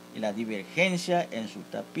y la divergencia en su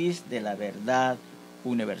tapiz de la verdad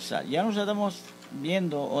universal. Ya nos estamos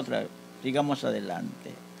viendo otra, digamos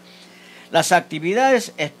adelante. Las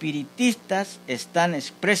actividades espiritistas están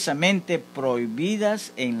expresamente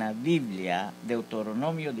prohibidas en la Biblia,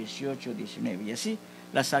 Deuteronomio 18, 19. Y así,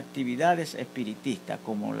 las actividades espiritistas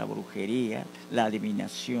como la brujería, la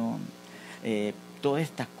adivinación, todas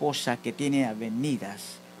estas cosas que tienen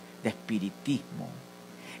avenidas de espiritismo,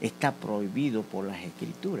 está prohibido por las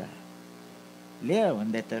Escrituras. Leo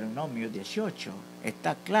en Deuteronomio 18,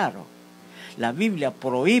 está claro. La Biblia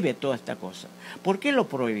prohíbe toda esta cosa. ¿Por qué lo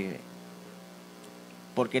prohíbe?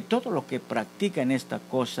 Porque todos los que practican esta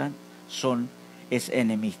cosa es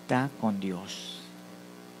enemistad con Dios.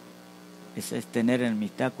 Es tener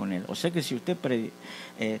enemistad con Él. O sea que si usted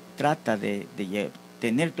trata de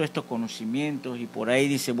tener todos estos conocimientos y por ahí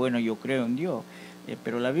dice, bueno, yo creo en Dios,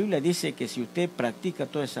 pero la Biblia dice que si usted practica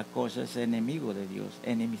todas esas cosas, es enemigo de Dios,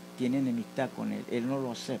 tiene enemistad con Él, Él no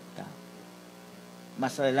lo acepta.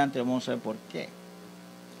 Más adelante vamos a ver por qué.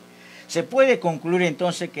 Se puede concluir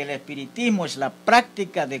entonces que el espiritismo es la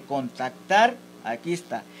práctica de contactar, aquí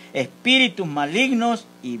está, espíritus malignos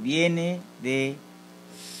y viene de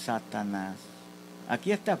Satanás.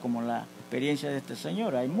 Aquí está como la experiencia de este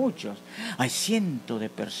señor, hay muchos, hay cientos de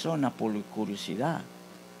personas por curiosidad,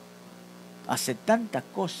 hace tantas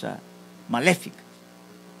cosas maléficas.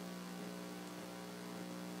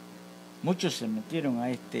 Muchos se metieron a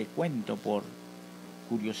este cuento por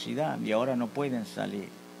curiosidad y ahora no pueden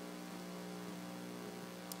salir.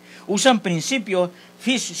 Usan principios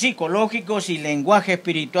psicológicos y lenguaje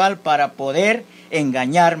espiritual para poder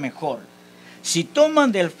engañar mejor. Si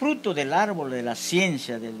toman del fruto del árbol de la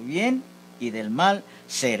ciencia del bien, y del mal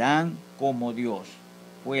serán como Dios.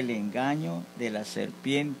 Fue el engaño de la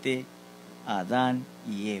serpiente Adán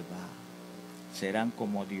y Eva. Serán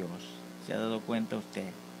como Dios. ¿Se ha dado cuenta usted?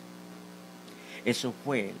 Eso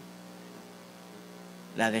fue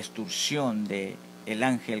la destrucción del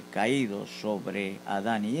ángel caído sobre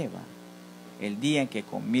Adán y Eva. El día en que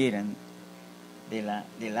comieran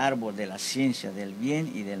del árbol de la ciencia del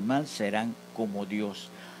bien y del mal, serán como Dios.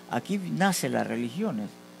 Aquí nacen las religiones.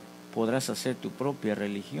 Podrás hacer tu propia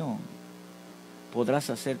religión. Podrás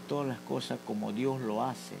hacer todas las cosas como Dios lo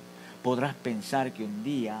hace. Podrás pensar que un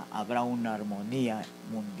día habrá una armonía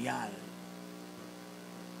mundial.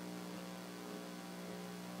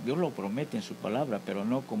 Dios lo promete en su palabra, pero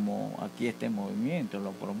no como aquí este movimiento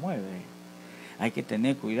lo promueve. Hay que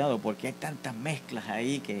tener cuidado porque hay tantas mezclas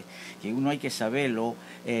ahí que uno hay que saberlo,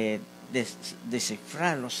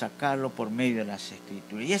 descifrarlo, sacarlo por medio de las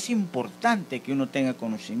Escrituras. Y es importante que uno tenga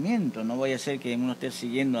conocimiento, no vaya a ser que uno esté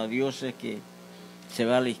siguiendo a dioses que se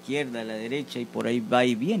va a la izquierda, a la derecha y por ahí va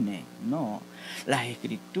y viene. No, las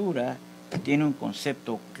Escrituras tienen un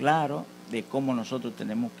concepto claro de cómo nosotros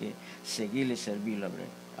tenemos que seguirle y servirle.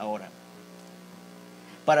 Ahora,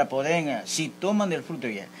 para poder, si toman del fruto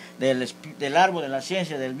ya, del árbol de la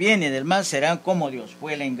ciencia del bien y del mal, serán como Dios.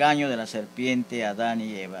 Fue el engaño de la serpiente Adán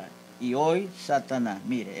y Eva. Y hoy Satanás,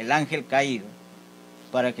 mire, el ángel caído,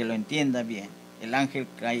 para que lo entienda bien, el ángel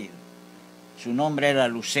caído, su nombre era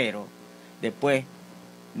Lucero, después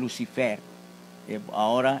Lucifer,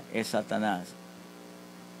 ahora es Satanás.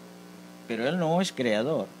 Pero él no es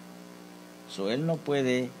creador, él no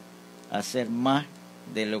puede hacer más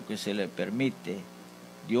de lo que se le permite.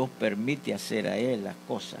 Dios permite hacer a él las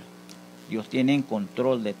cosas. Dios tiene en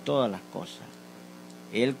control de todas las cosas.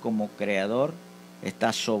 Él como creador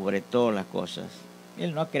está sobre todas las cosas.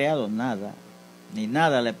 Él no ha creado nada, ni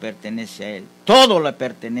nada le pertenece a él. Todo le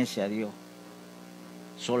pertenece a Dios,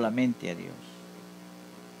 solamente a Dios.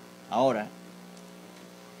 Ahora,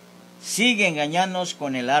 sigue engañándonos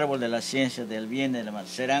con el árbol de la ciencia del bien y del mal.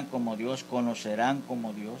 Serán como Dios, conocerán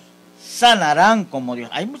como Dios, sanarán como Dios.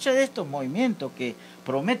 Hay muchos de estos movimientos que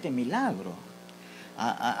prometen milagros.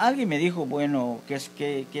 Alguien me dijo, bueno,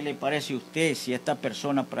 ¿qué le parece a usted si estas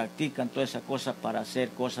personas practican todas esas cosas para hacer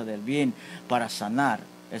cosas del bien, para sanar?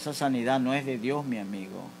 Esa sanidad no es de Dios, mi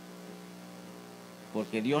amigo.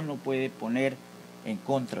 Porque Dios no puede poner en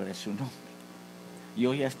contra de su nombre.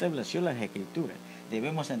 Dios ya estableció las Escrituras.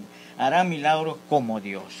 Harán milagros como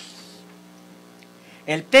Dios.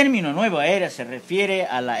 El término nueva era se refiere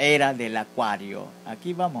a la era del acuario.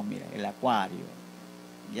 Aquí vamos, mira, el acuario.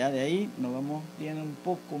 Ya de ahí nos vamos viendo un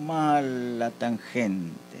poco más la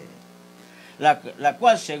tangente. La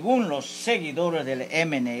cual, según los seguidores del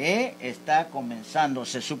MNE, está comenzando.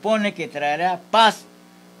 Se supone que traerá paz.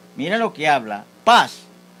 Mira lo que habla. Paz,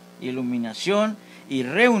 iluminación y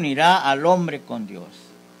reunirá al hombre con Dios.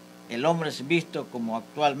 El hombre es visto como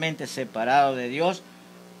actualmente separado de Dios,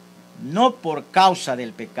 no por causa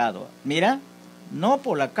del pecado. Mira, no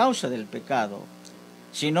por la causa del pecado,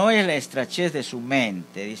 sino es la estrechez de su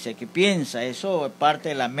mente. Dice que piensa, eso es parte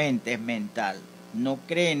de la mente, es mental. No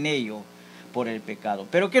cree en ello por el pecado.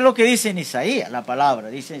 Pero ¿qué es lo que dice en Isaías? La palabra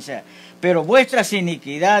dice en Isaías: pero vuestras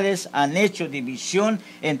iniquidades han hecho división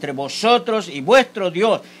entre vosotros y vuestro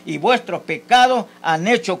Dios, y vuestros pecados han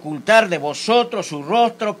hecho ocultar de vosotros su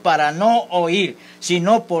rostro para no oír,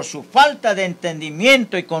 sino por su falta de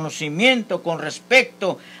entendimiento y conocimiento con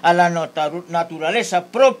respecto a la naturaleza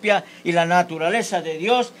propia y la naturaleza de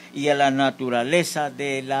Dios y a la naturaleza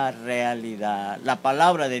de la realidad. La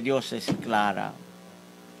palabra de Dios es clara.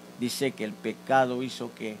 Dice que el pecado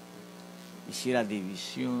hizo que hiciera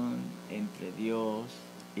división entre Dios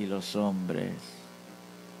y los hombres.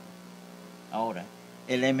 Ahora,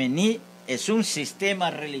 el MNI es un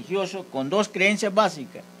sistema religioso con dos creencias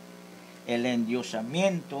básicas: el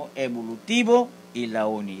endiosamiento evolutivo y la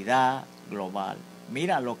unidad global.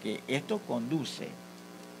 Mira lo que esto conduce.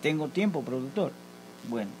 ¿Tengo tiempo, productor?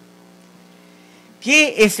 Bueno,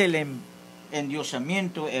 ¿qué es el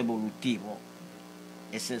endiosamiento evolutivo?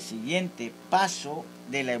 Es el siguiente paso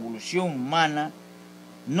de la evolución humana.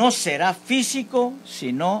 No será físico,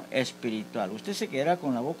 sino espiritual. Usted se quedará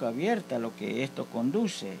con la boca abierta a lo que esto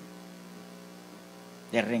conduce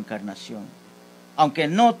de reencarnación. Aunque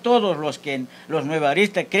no todos los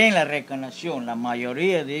nuevaristas creen en la reencarnación, la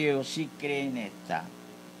mayoría de ellos sí creen esta.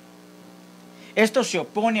 Esto se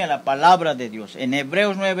opone a la palabra de Dios. En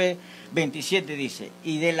Hebreos 9:27 dice: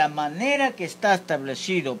 y de la manera que está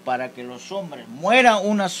establecido para que los hombres mueran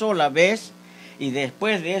una sola vez, y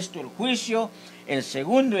después de esto el juicio, el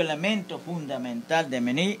segundo elemento fundamental de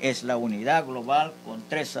Mení es la unidad global con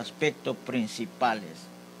tres aspectos principales.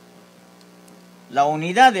 la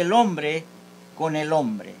unidad del hombre con el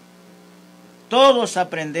hombre. Todos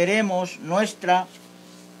aprenderemos nuestra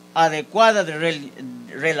adecuada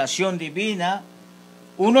relación divina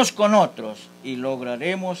unos con otros y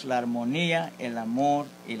lograremos la armonía, el amor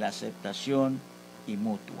y la aceptación y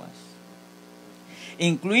mutuas.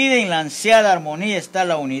 Incluida en la ansiada armonía está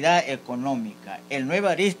la unidad económica. El nuevo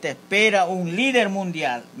arista espera un líder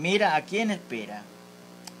mundial. Mira a quién espera.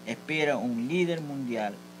 Espera un líder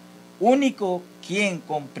mundial, único quien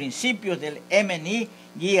con principios del MNI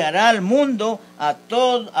guiará al mundo a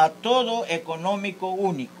todo económico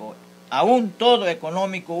único, a un todo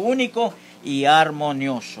económico único y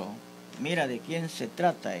armonioso. Mira de quién se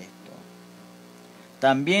trata esto.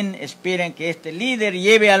 También esperan que este líder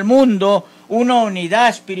lleve al mundo una unidad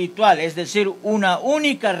espiritual, es decir, una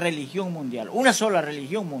única religión mundial, una sola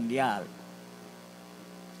religión mundial.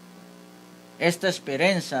 Esta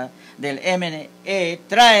esperanza del MNE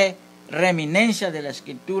trae reminiscencias de la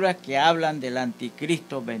escritura que hablan del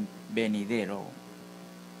anticristo venidero.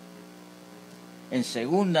 En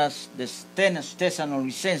segundas de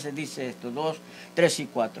Tesalonicenses dice esto, 2, 3 y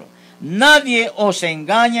 4. Nadie os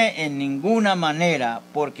engañe en ninguna manera,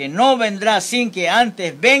 porque no vendrá sin que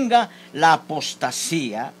antes venga la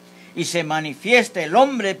apostasía y se manifieste el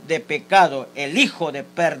hombre de pecado, el hijo de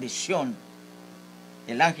perdición,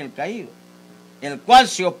 el ángel caído, el cual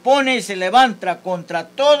se opone y se levanta contra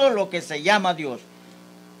todo lo que se llama Dios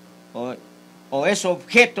o es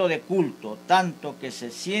objeto de culto, tanto que se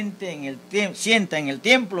sienta en el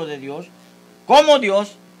templo de Dios como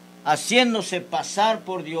Dios, haciéndose pasar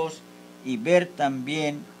por Dios, y ver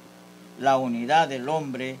también la unidad del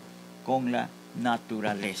hombre con la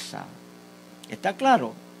naturaleza. ¿Está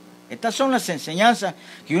claro? Estas son las enseñanzas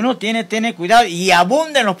que uno tiene que tener cuidado, y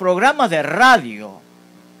abunda en los programas de radio.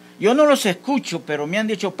 Yo no los escucho, pero me han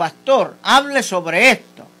dicho, pastor, hable sobre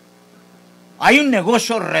esto. Hay un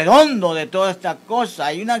negocio redondo de toda esta cosa,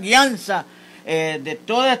 hay una guianza de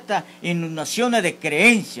todas estas inundaciones de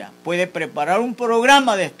creencia. Puede preparar un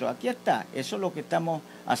programa de esto. Aquí está, eso es lo que estamos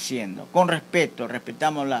haciendo. Con respeto,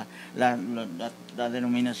 respetamos las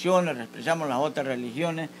denominaciones, respetamos las otras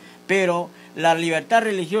religiones, pero la libertad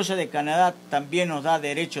religiosa de Canadá también nos da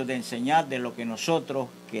derecho de enseñar de lo que nosotros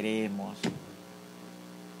creemos.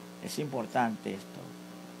 Es importante esto.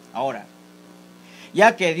 Ahora,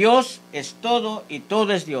 ya que Dios es todo y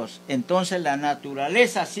todo es Dios, entonces la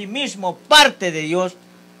naturaleza a sí mismo parte de Dios.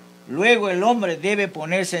 Luego el hombre debe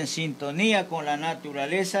ponerse en sintonía con la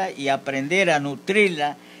naturaleza y aprender a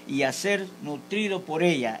nutrirla y a ser nutrido por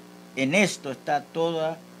ella. En esto está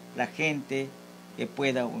toda la gente que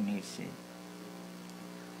pueda unirse.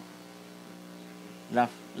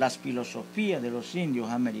 Las filosofías de los indios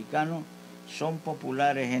americanos son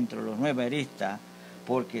populares entre los nuevaristas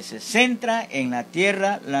porque se centra en la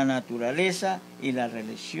tierra, la naturaleza y la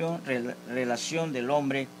relación del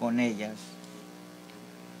hombre con ellas.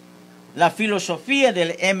 La filosofía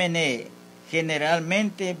del MNE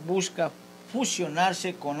generalmente busca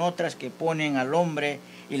fusionarse con otras que ponen al hombre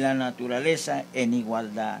y la naturaleza en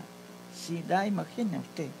igualdad. Sí, imagina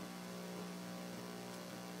usted.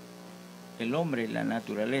 El hombre y la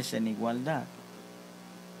naturaleza en igualdad.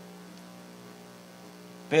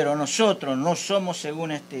 Pero nosotros no somos,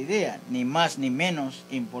 según esta idea, ni más ni menos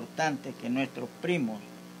importantes que nuestros primos,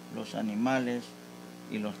 los animales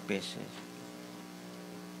y los peces.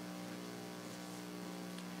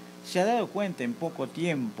 Se ha dado cuenta en poco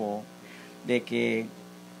tiempo de que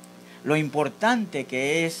lo importante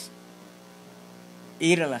que es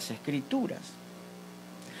ir a las Escrituras,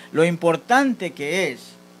 lo importante que es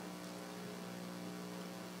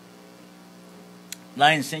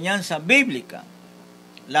la enseñanza bíblica,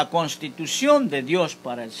 la constitución de Dios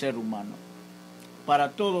para el ser humano,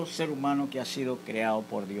 para todo ser humano que ha sido creado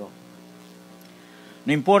por Dios.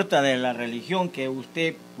 No importa de la religión que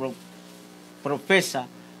usted profesa,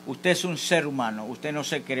 usted es un ser humano, usted no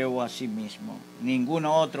se creó a sí mismo. Ningún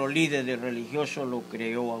otro líder religioso lo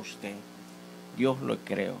creó a usted. Dios lo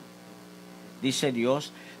creó. Dice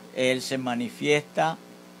Dios, Él se manifiesta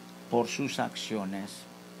por sus acciones.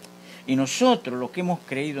 Y nosotros, los que hemos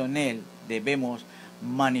creído en Él, debemos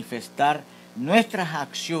manifestar nuestras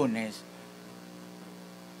acciones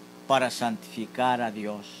para santificar a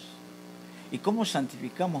Dios. ¿Y cómo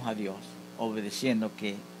santificamos a Dios? ¿Obedeciendo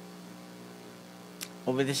qué?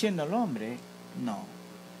 ¿Obedeciendo al hombre? No.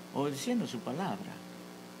 Obedeciendo su palabra.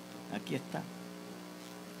 Aquí está.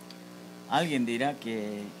 Alguien dirá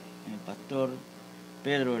que el pastor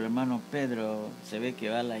Pedro, el hermano Pedro, se ve que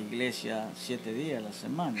va a la iglesia 7 días a la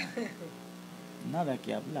semana. Nada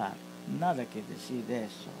que hablar, nada que decir de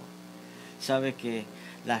eso. Sabe que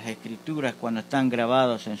Las escrituras, cuando están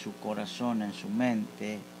grabadas en su corazón, en su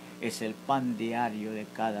mente, es el pan diario de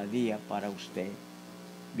cada día para usted.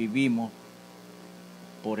 Vivimos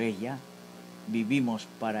por ella, vivimos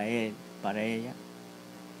para él, para ella,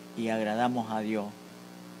 y agradamos a Dios.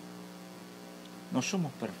 No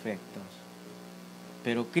somos perfectos,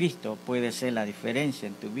 pero Cristo puede ser la diferencia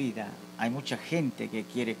en tu vida. Hay mucha gente que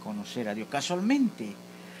quiere conocer a Dios. Casualmente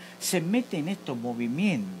se mete en estos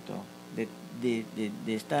movimientos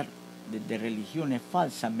de religiones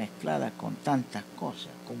falsas mezcladas con tantas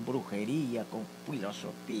cosas, con brujería, con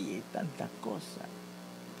filosofía y tantas cosas.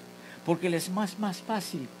 Porque les es más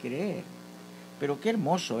fácil creer. Pero qué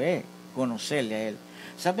hermoso es conocerle a Él.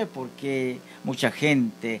 ¿Sabe por qué mucha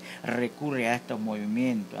gente recurre a estos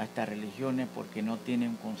movimientos, a estas religiones? Porque no tiene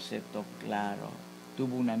un concepto claro.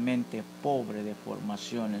 Tuvo una mente pobre de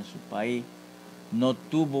formación en su país. No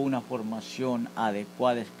tuvo una formación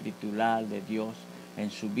adecuada espiritual de Dios en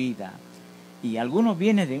su vida. Y algunos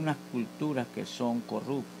vienen de unas culturas que son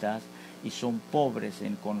corruptas y son pobres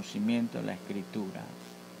en conocimiento de la Escritura.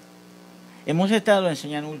 Hemos estado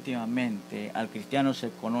enseñando últimamente, al cristiano se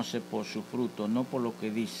conoce por su fruto, no por lo que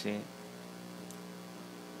dice.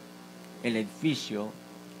 El edificio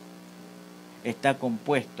está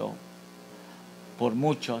compuesto por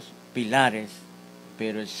muchos pilares,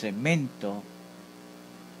 pero el cemento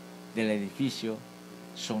del edificio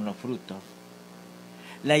son los frutos.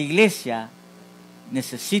 La iglesia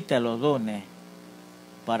necesita los dones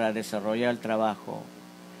para desarrollar el trabajo,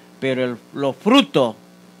 pero los frutos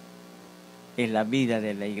es la vida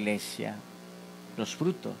de la iglesia. Los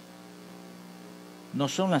frutos no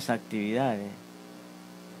son las actividades,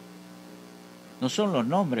 no son los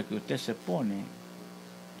nombres que usted se pone,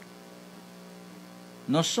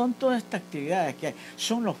 no son todas estas actividades que hay,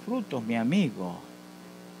 son los frutos, mi amigo.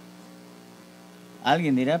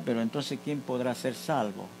 Alguien dirá, pero entonces ¿quién podrá ser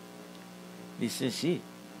salvo? Dice, sí,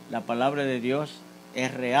 la palabra de Dios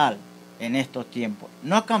es real en estos tiempos.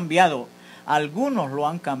 No ha cambiado, algunos lo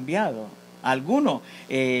han cambiado. Algunos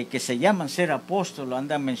que se llaman ser apóstolos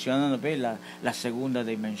andan mencionando, ¿ve? La segunda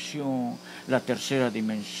dimensión, la tercera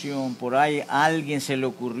dimensión. Por ahí a alguien se le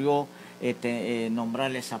ocurrió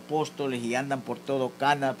nombrarles apóstoles y andan por todo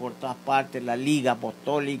Canadá, por todas partes, la liga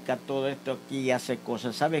apostólica, todo esto aquí hace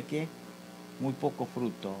cosas. ¿Sabe qué? Muy poco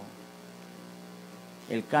fruto.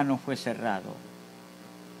 El canon fue cerrado.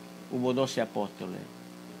 Hubo 12 apóstoles.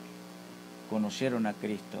 Conocieron a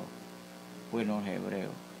Cristo. Fueron los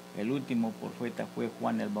hebreos. El último profeta fue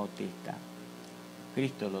Juan el Bautista.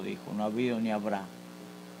 Cristo lo dijo, no ha habido ni habrá.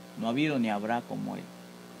 No ha habido ni habrá como él.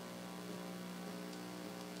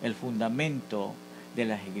 El fundamento de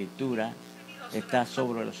las Escrituras está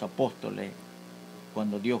sobre los apóstoles,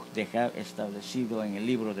 cuando Dios deja establecido en el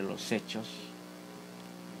libro de los Hechos.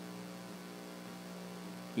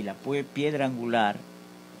 Y la piedra angular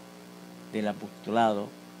del apostolado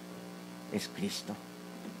es Cristo.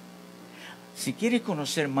 Si quiere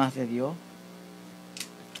conocer más de Dios,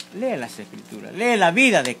 lea las Escrituras, lee la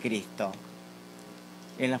vida de Cristo.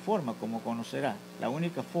 Es la forma como conocerá, la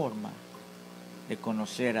única forma de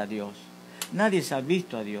conocer a Dios. Nadie se ha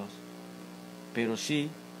visto a Dios, pero sí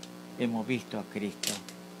hemos visto a Cristo,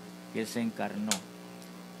 que Él se encarnó.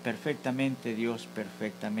 Perfectamente Dios,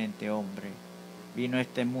 perfectamente hombre. Vino a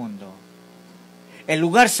este mundo. El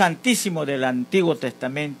lugar santísimo del Antiguo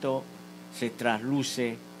Testamento se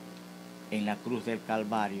trasluce en la cruz del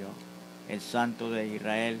Calvario. El Santo de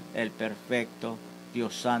Israel, el perfecto,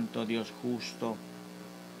 Dios santo, Dios justo,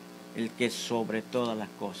 el que es sobre todas las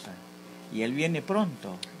cosas. Y Él viene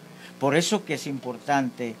pronto. Por eso que es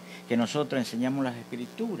importante que nosotros enseñamos las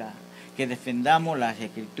Escrituras, que defendamos las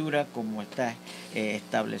Escrituras como está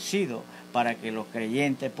establecido, para que los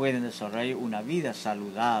creyentes puedan desarrollar una vida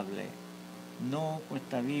saludable. No con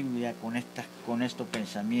esta Biblia, con estos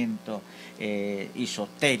pensamientos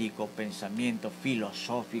esotéricos, pensamientos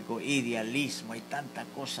filosóficos, idealismo, hay tantas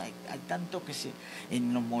cosas, hay tanto que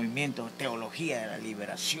en los movimientos, teología de la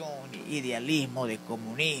liberación, idealismo de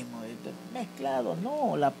comunismo, mezclado.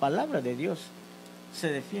 No, la palabra de Dios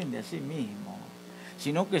se defiende a sí mismo,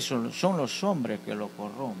 sino que son los hombres que lo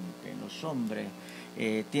corrompen, los hombres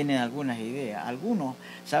tienen algunas ideas. Algunos,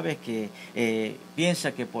 sabes que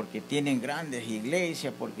piensan que porque tienen grandes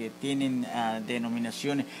iglesias, porque tienen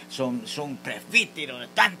denominaciones, son presbíteros de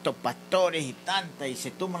tantos pastores y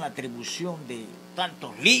se toman la atribución de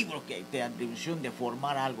tantos libros, de atribución de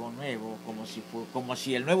formar algo nuevo, como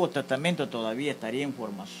si el Nuevo Testamento todavía estaría en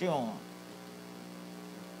formación,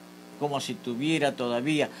 como si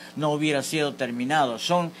todavía no hubiera sido terminado.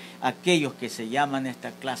 Son aquellos que se llaman esta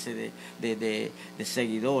clase de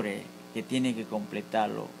seguidores que tienen que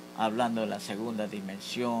completarlo. hablando de la segunda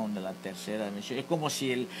dimensión, de la tercera dimensión. Es como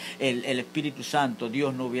si el Espíritu Santo,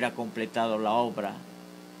 Dios, no hubiera completado la obra.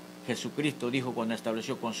 Jesucristo dijo cuando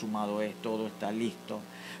estableció consumado es, todo está listo.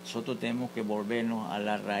 Nosotros tenemos que volvernos a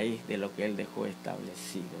la raíz de lo que Él dejó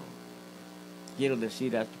establecido. Quiero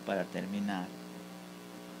decir esto para terminar.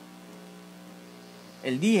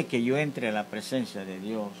 El día que yo entre a la presencia de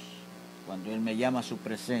Dios, cuando Él me llama a su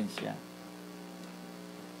presencia,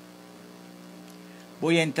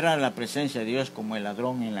 voy a entrar a la presencia de Dios como el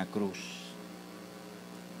ladrón en la cruz.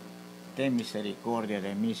 Ten misericordia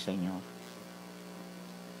de mí, Señor.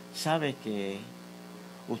 Sabe que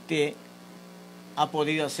usted ha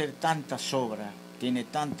podido hacer tantas obras, tiene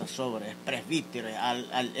tantas obras, es presbítero,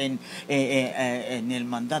 en el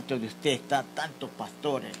mandato de usted está tantos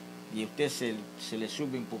pastores, y usted se le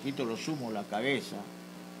sube un poquito lo sumo a la cabeza,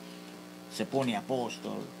 se pone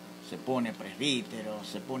apóstol, se pone presbítero,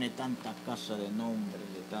 se pone tantas casas de nombres,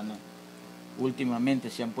 últimamente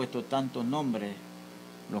se han puesto tantos nombres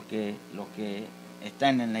los que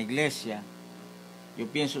están en la iglesia. Yo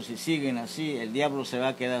pienso, si siguen así, el diablo se va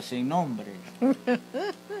a quedar sin nombre.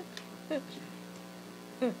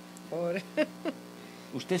 Pobre.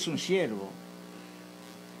 Usted es un siervo.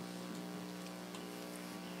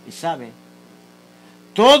 Y sabe,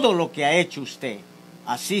 todo lo que ha hecho usted,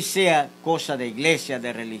 así sea cosa de iglesia,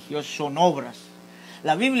 de religioso, son obras.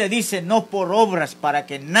 La Biblia dice, no por obras para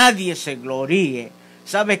que nadie se gloríe.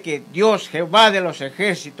 Sabe que Dios, Jehová de los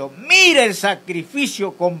ejércitos, mira el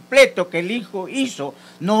sacrificio completo que el Hijo hizo.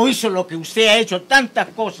 No hizo lo que usted ha hecho, tantas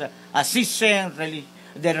cosas, así sean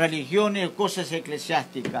de religiones o cosas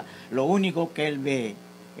eclesiásticas. Lo único que Él ve,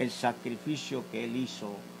 el sacrificio que Él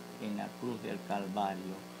hizo en la cruz del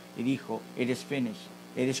Calvario. Y dijo, it is finished,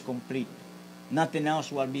 it is complete. Nothing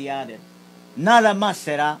else will be added. Nada más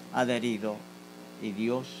será adherido. Y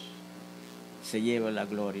Dios se lleva la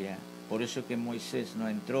gloria. Por eso que Moisés no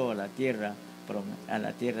entró a la tierra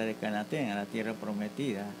de Canaán, a la tierra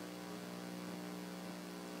prometida.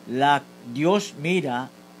 Dios mira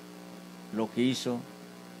lo que hizo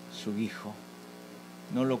su Hijo,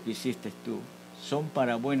 no lo que hiciste tú. Son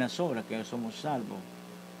para buenas obras que somos salvos,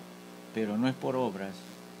 pero no es por obras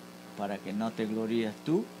para que no te gloríes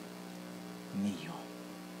tú ni yo.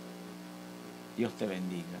 Dios te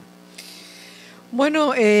bendiga.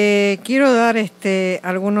 Bueno, quiero dar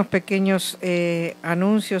algunos pequeños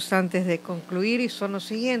anuncios antes de concluir, y son los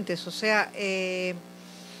siguientes. O sea,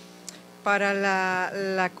 para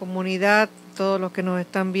la comunidad, todos los que nos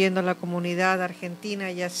están viendo, la comunidad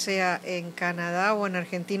argentina, ya sea en Canadá o en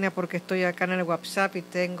Argentina, porque estoy acá en el WhatsApp y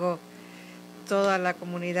tengo toda la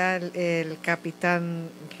comunidad, el capitán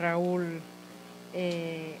Raúl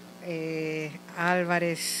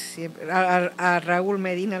Álvarez, a Raúl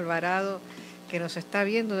Medina Alvarado, que nos está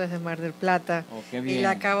viendo desde Mar del Plata, y le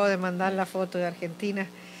acabo de mandar la foto de Argentina.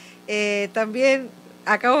 También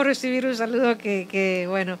acabo de recibir un saludo que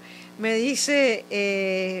bueno, me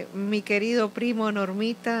dice mi querido primo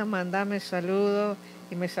Normita, mandame saludos,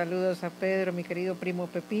 y me saludos a Pedro, mi querido primo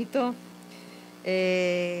Pepito.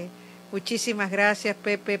 Muchísimas gracias,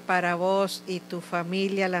 Pepe, para vos y tu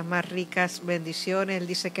familia, las más ricas bendiciones. Él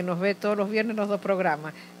dice que nos ve todos los viernes los dos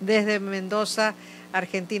programas, desde Mendoza,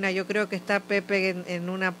 Argentina. Yo creo que está Pepe en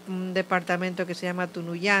un departamento que se llama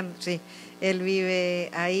Tunuyán, sí, él vive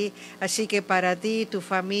ahí. Así que para ti, tu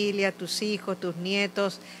familia, tus hijos, tus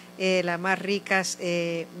nietos, las más ricas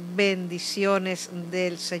bendiciones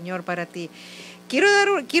del Señor para ti.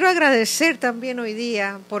 Quiero agradecer también hoy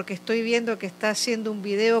día, porque estoy viendo que está haciendo un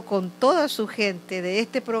video con toda su gente de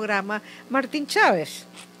este programa, Martín Chávez.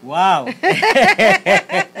 ¡Wow!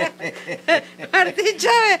 Martín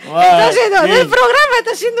Chávez Wow, está haciendo, sí, del programa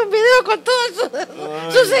está haciendo un video con todos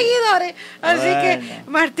sus seguidores. Así que,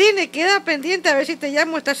 Martín, queda pendiente a ver si te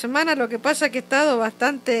llamo esta semana. Lo que pasa es que he estado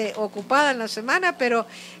bastante ocupada en la semana, pero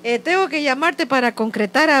tengo que llamarte para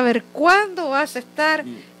concretar a ver cuándo vas a estar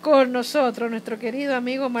con nosotros, nuestro querido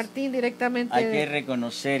amigo Martín, directamente. Hay que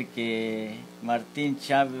reconocer que Martín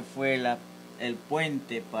Chávez fue el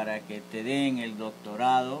puente para que te den el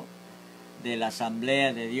doctorado de la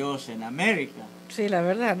Asamblea de Dios en América. Sí, la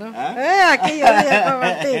verdad, ¿no? ¿Ah? Aquellos días con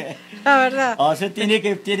Martín, la verdad. O sea, tiene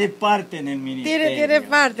parte en el ministerio. Tiene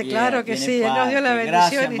parte, claro que sí. Él nos dio la bendición.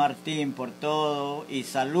 Gracias, Martín, por todo, y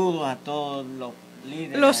saludos a todos los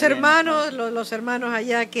líderes. Los hermanos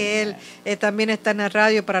allá, que él también está en la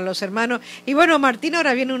radio para los hermanos. Y bueno, Martín,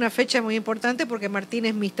 ahora viene una fecha muy importante porque Martín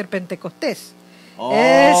es Mr. Pentecostés.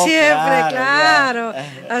 Oh, Siempre, claro, claro.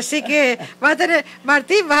 Así que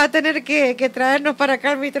Martín, vas a tener que traernos para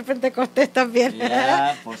acá al Mr. Pentecostés también.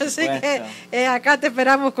 Ya, por Así supuesto. que acá te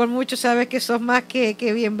esperamos con mucho, sabes que sos más que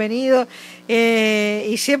bienvenido.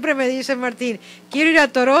 Y siempre me dice Martín, quiero ir a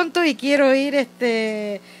Toronto y quiero ir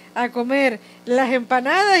a comer las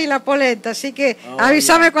empanadas y la polenta, así que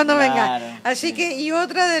avísame cuando venga. Así sí. que, y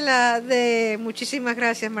otra de muchísimas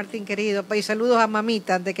gracias, Martín querido, y saludos a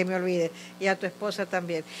mamita antes que me olvide, y a tu esposa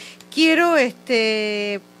también. Quiero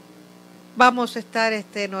vamos a estar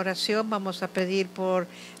en oración, vamos a pedir por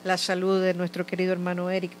la salud de nuestro querido hermano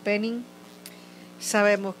Eric Penning.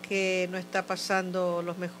 Sabemos que no está pasando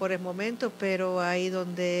los mejores momentos, pero ahí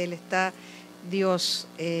donde él está, Dios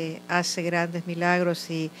hace grandes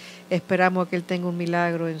milagros y esperamos que él tenga un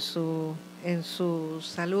milagro en su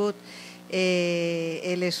salud.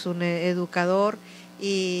 Él es un educador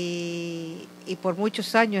y por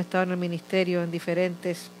muchos años ha estado en el ministerio en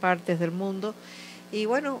diferentes partes del mundo. Y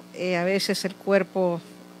bueno, a veces el cuerpo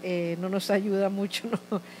no nos ayuda mucho,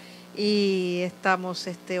 ¿no? Y estamos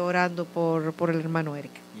orando por el hermano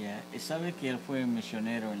Eric. Yeah. ¿Sabe que él fue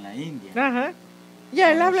misionero en la India? Ajá.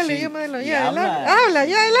 Ya, él habla el idioma de los... Ya, él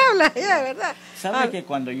habla, ¿verdad? ¿Sabe que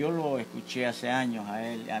cuando yo lo escuché hace años a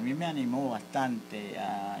él, a mí me animó bastante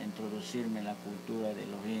a introducirme en la cultura de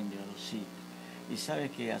los indios, los sikhs? Y sabe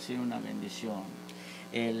que ha sido una bendición.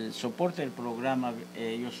 El soporte del programa,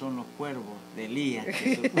 ellos son los cuervos de Elías.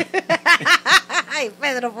 Ay,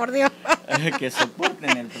 Pedro, por Dios. Que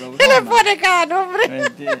soporten el programa. ¿Qué le pone cada nombre? ¿Me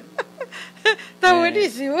entiende? Está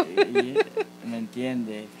buenísimo. ¿Me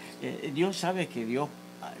entiende? Dios sabe que Dios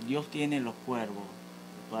tiene los cuervos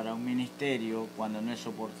para un ministerio cuando no es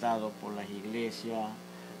soportado por las iglesias,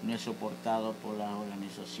 no es soportado por las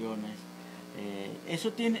organizaciones.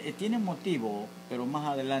 Eso tiene motivo, pero más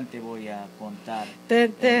adelante voy a contar.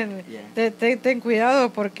 Ten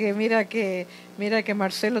cuidado porque mira que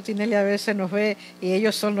Marcelo Tinelli a veces nos ve y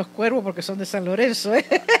ellos son los cuervos porque son de San Lorenzo, ¿eh?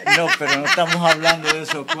 No, pero no estamos hablando de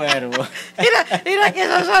esos cuervos. Mira que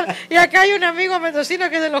esos son. Y acá hay un amigo mendocino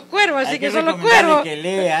que es de los cuervos, así que son los cuervos. Que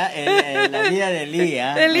lea la vida de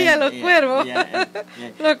Elías. Los cuervos.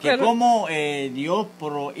 Que como Dios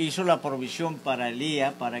hizo la provisión para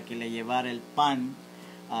Elías para que le llevara el pan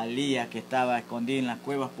a Elías que estaba escondido en las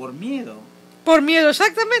cuevas por miedo. Por miedo,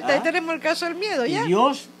 exactamente. Ahí tenemos el caso del miedo. Y ¿ya?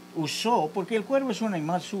 Dios usó, porque el cuervo es un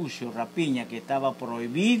animal sucio, rapiña, que estaba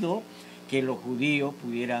prohibido que los judíos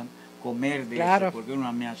pudieran comer de eso, porque es un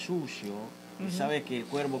animal sucio. Y sabes que el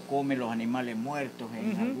cuervo come los animales muertos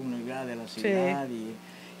en algún lugar de la ciudad. Sí.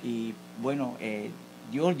 Y bueno,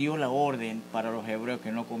 Dios dio la orden para los hebreos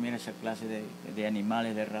que no comieran esa clase de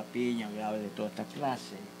animales de rapiña, de toda esta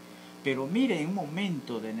clase. Pero mire, en un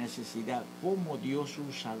momento de necesidad, cómo Dios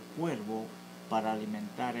usa al cuervo para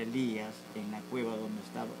alimentar a Elías en la cueva donde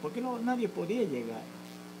estaba, porque nadie podía llegar.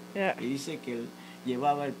 Yeah. Y dice que él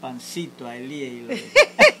llevaba el pancito a Elías y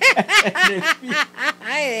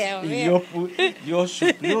Ay, Dios mío. Y Dios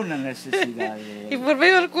suplió una necesidad de él. Y por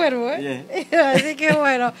medio del cuervo, ¿eh? Yeah. Así que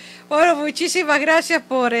bueno, muchísimas gracias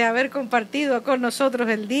por haber compartido con nosotros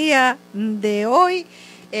el día de hoy.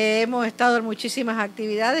 Hemos estado en muchísimas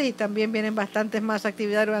actividades y también vienen bastantes más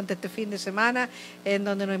actividades durante este fin de semana, en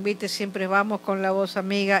donde nos invite siempre vamos con la voz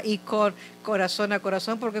amiga y con Corazón a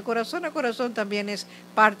Corazón, porque Corazón a Corazón también es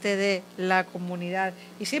parte de la comunidad.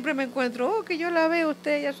 Y siempre me encuentro, que yo la veo a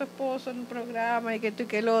usted y a su esposo en un programa y que tú y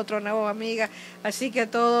que el otro, una voz amiga. Así que a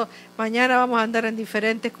todos, mañana vamos a andar en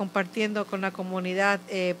diferentes compartiendo con la comunidad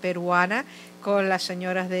peruana, con las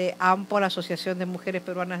señoras de AMPO, la Asociación de Mujeres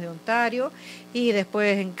Peruanas de Ontario, y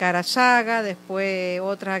después en Carazaga, después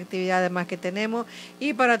otras actividades más que tenemos,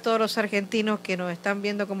 y para todos los argentinos que nos están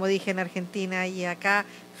viendo, como dije, en Argentina y acá,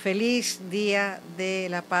 feliz Día de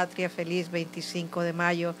la Patria, feliz 25 de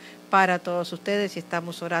mayo para todos ustedes, y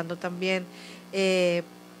estamos orando también.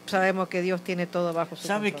 Sabemos que Dios tiene todo bajo su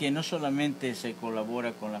control. Sabe que no solamente se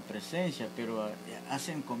colabora con la presencia, pero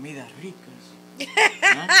hacen comidas ricas.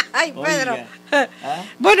 Ay, Pedro.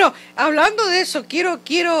 Bueno, hablando de eso,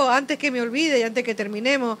 quiero antes que me olvide y antes que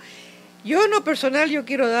terminemos, yo en lo personal yo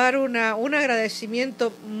quiero dar un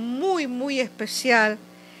agradecimiento muy, muy especial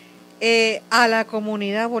a la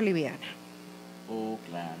comunidad boliviana. Oh,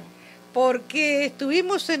 claro. Porque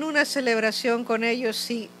estuvimos en una celebración con ellos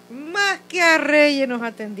y más que a reyes nos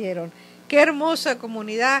atendieron. Qué hermosa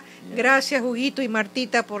comunidad. Gracias, Huguito y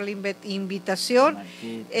Martita, por la invitación.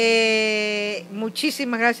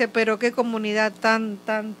 Muchísimas gracias, pero qué comunidad tan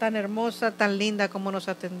hermosa, tan linda como nos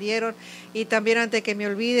atendieron. Y también, antes que me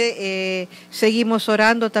olvide, seguimos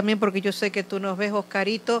orando también, porque yo sé que tú nos ves,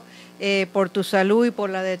 Oscarito, por tu salud y por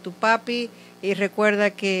la de tu papi. y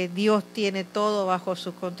recuerda que Dios tiene todo bajo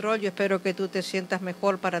su control. Yo espero que tú te sientas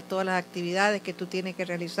mejor para todas las actividades que tú tienes que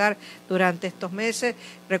realizar durante estos meses.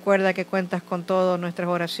 Recuerda que cuentas con todas nuestras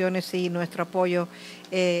oraciones y nuestro apoyo,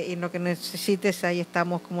 y lo que necesites, ahí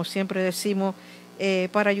estamos, como siempre decimos,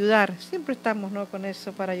 para ayudar. Siempre estamos, ¿no?, con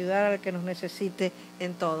eso, para ayudar al que nos necesite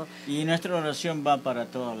en todo. Y nuestra oración va para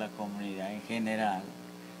toda la comunidad en general,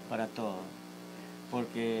 para todos,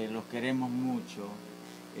 porque los queremos mucho.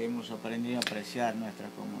 Hemos aprendido a apreciar nuestra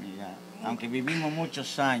comunidad. Aunque vivimos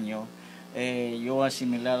muchos años, yo he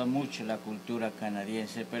asimilado mucho la cultura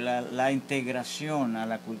canadiense, pero la integración a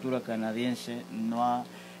la cultura canadiense no ha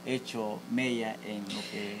hecho mella en lo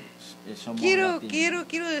que somos latinos.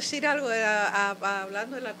 Quiero decir algo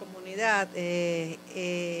hablando de la comunidad.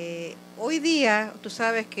 Hoy día, tú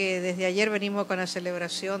sabes que desde ayer venimos con la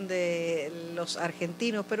celebración de los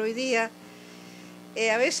argentinos, pero hoy día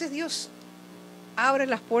a veces Dios abre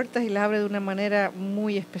las puertas y las abre de una manera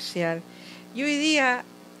muy especial. Y hoy día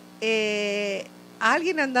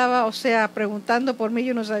alguien andaba, preguntando por mí,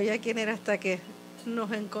 yo no sabía quién era hasta que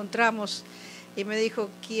nos encontramos y me dijo,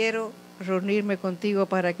 quiero reunirme contigo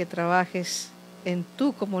para que trabajes en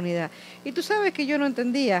tu comunidad. Y tú sabes que yo no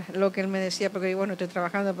entendía lo que él me decía, porque bueno, estoy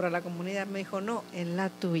trabajando para la comunidad. Me dijo, no, en la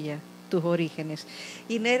tuya, tus orígenes.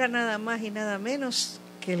 Y no era nada más y nada menos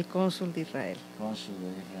que el cónsul de Israel. Cónsul de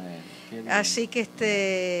Israel. Así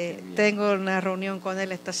que tengo una reunión con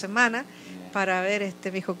él esta semana para ver,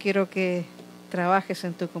 me dijo, quiero que trabajes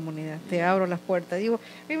en tu comunidad, te abro las puertas. Digo,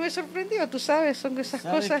 y me sorprendió, tú sabes, son esas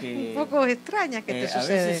cosas un poco extrañas que te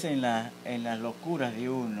suceden. A veces en las locuras de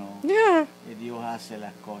uno, Dios hace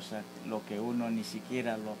las cosas, lo que uno ni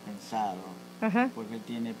siquiera lo ha pensado. Ajá. Porque él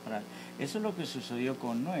tiene eso es lo que sucedió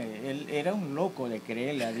con Noé. Él era un loco de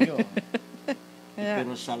creerle a Dios.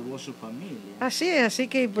 Pero salvó su familia. Así es, así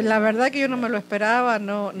que la verdad que yo no me lo esperaba,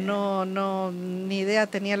 ni idea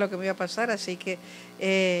tenía lo que me iba a pasar, así que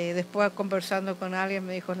después conversando con alguien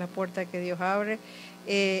me dijo, es la puerta que Dios abre,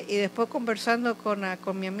 y después conversando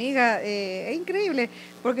con mi amiga, es increíble,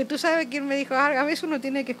 porque tú sabes quién me dijo, a veces uno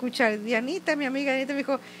tiene que escuchar, Dianita, mi amiga Dianita me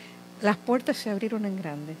dijo, las puertas se abrieron en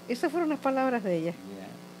grande. Esas fueron las palabras de ella.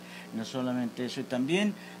 No solamente eso, y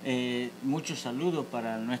también muchos saludos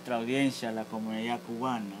para nuestra audiencia, la comunidad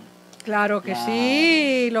cubana. Claro que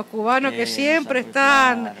sí, los cubanos que siempre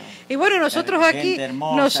están. Claro. Y bueno, nosotros aquí,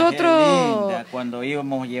 hermosa, linda. Cuando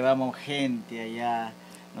llevamos gente allá,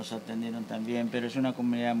 nos atendieron también, pero es una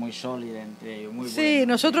comunidad muy sólida entre ellos, muy buena. Sí,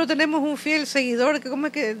 nosotros tenemos un fiel seguidor, ¿cómo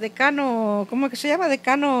es que Decano, cómo es que se llama?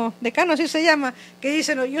 Decano así se llama, que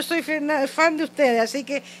dice, no, yo soy fan de ustedes, así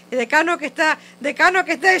que Decano que está,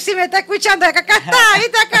 si me está escuchando, acá está,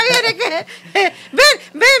 ¿viste? Acá viene,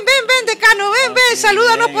 ven, Decano, ven,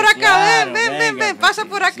 salúdanos por acá, claro, ven, pasa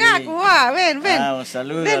por acá, sí. Cuba, ven.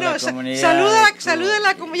 Saluda a la comunidad. Saluda a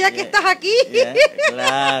la comunidad que estás aquí.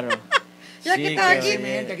 Claro. Ya que estás aquí. Mi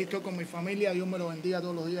gente, aquí estoy con mi familia, Dios me lo bendiga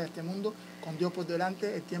todos los días de este mundo, con Dios por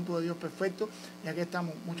delante, el tiempo de Dios perfecto, y aquí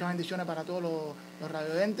estamos, muchas bendiciones para todos los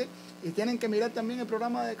radiovidentes, y tienen que mirar también el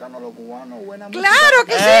programa de Decano Los Cubanos, buena música. ¡Claro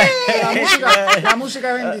que sí! La música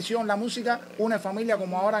es bendición, la música une familia,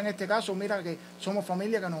 como ahora en este caso, mira que somos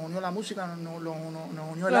familia, que nos unió la música, nos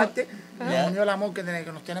unió el arte, nos unió el amor que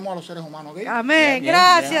nos tenemos a los seres humanos, ¿ok? Amén,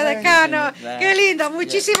 gracias Decano, qué lindo,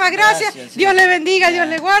 muchísimas gracias, Dios le bendiga, Dios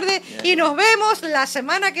le guarde, y nos vemos la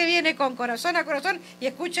semana que viene con Corazón a Corazón, y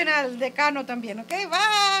escuchen al Decano también, ¿ok?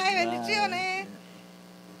 Bye, bendiciones.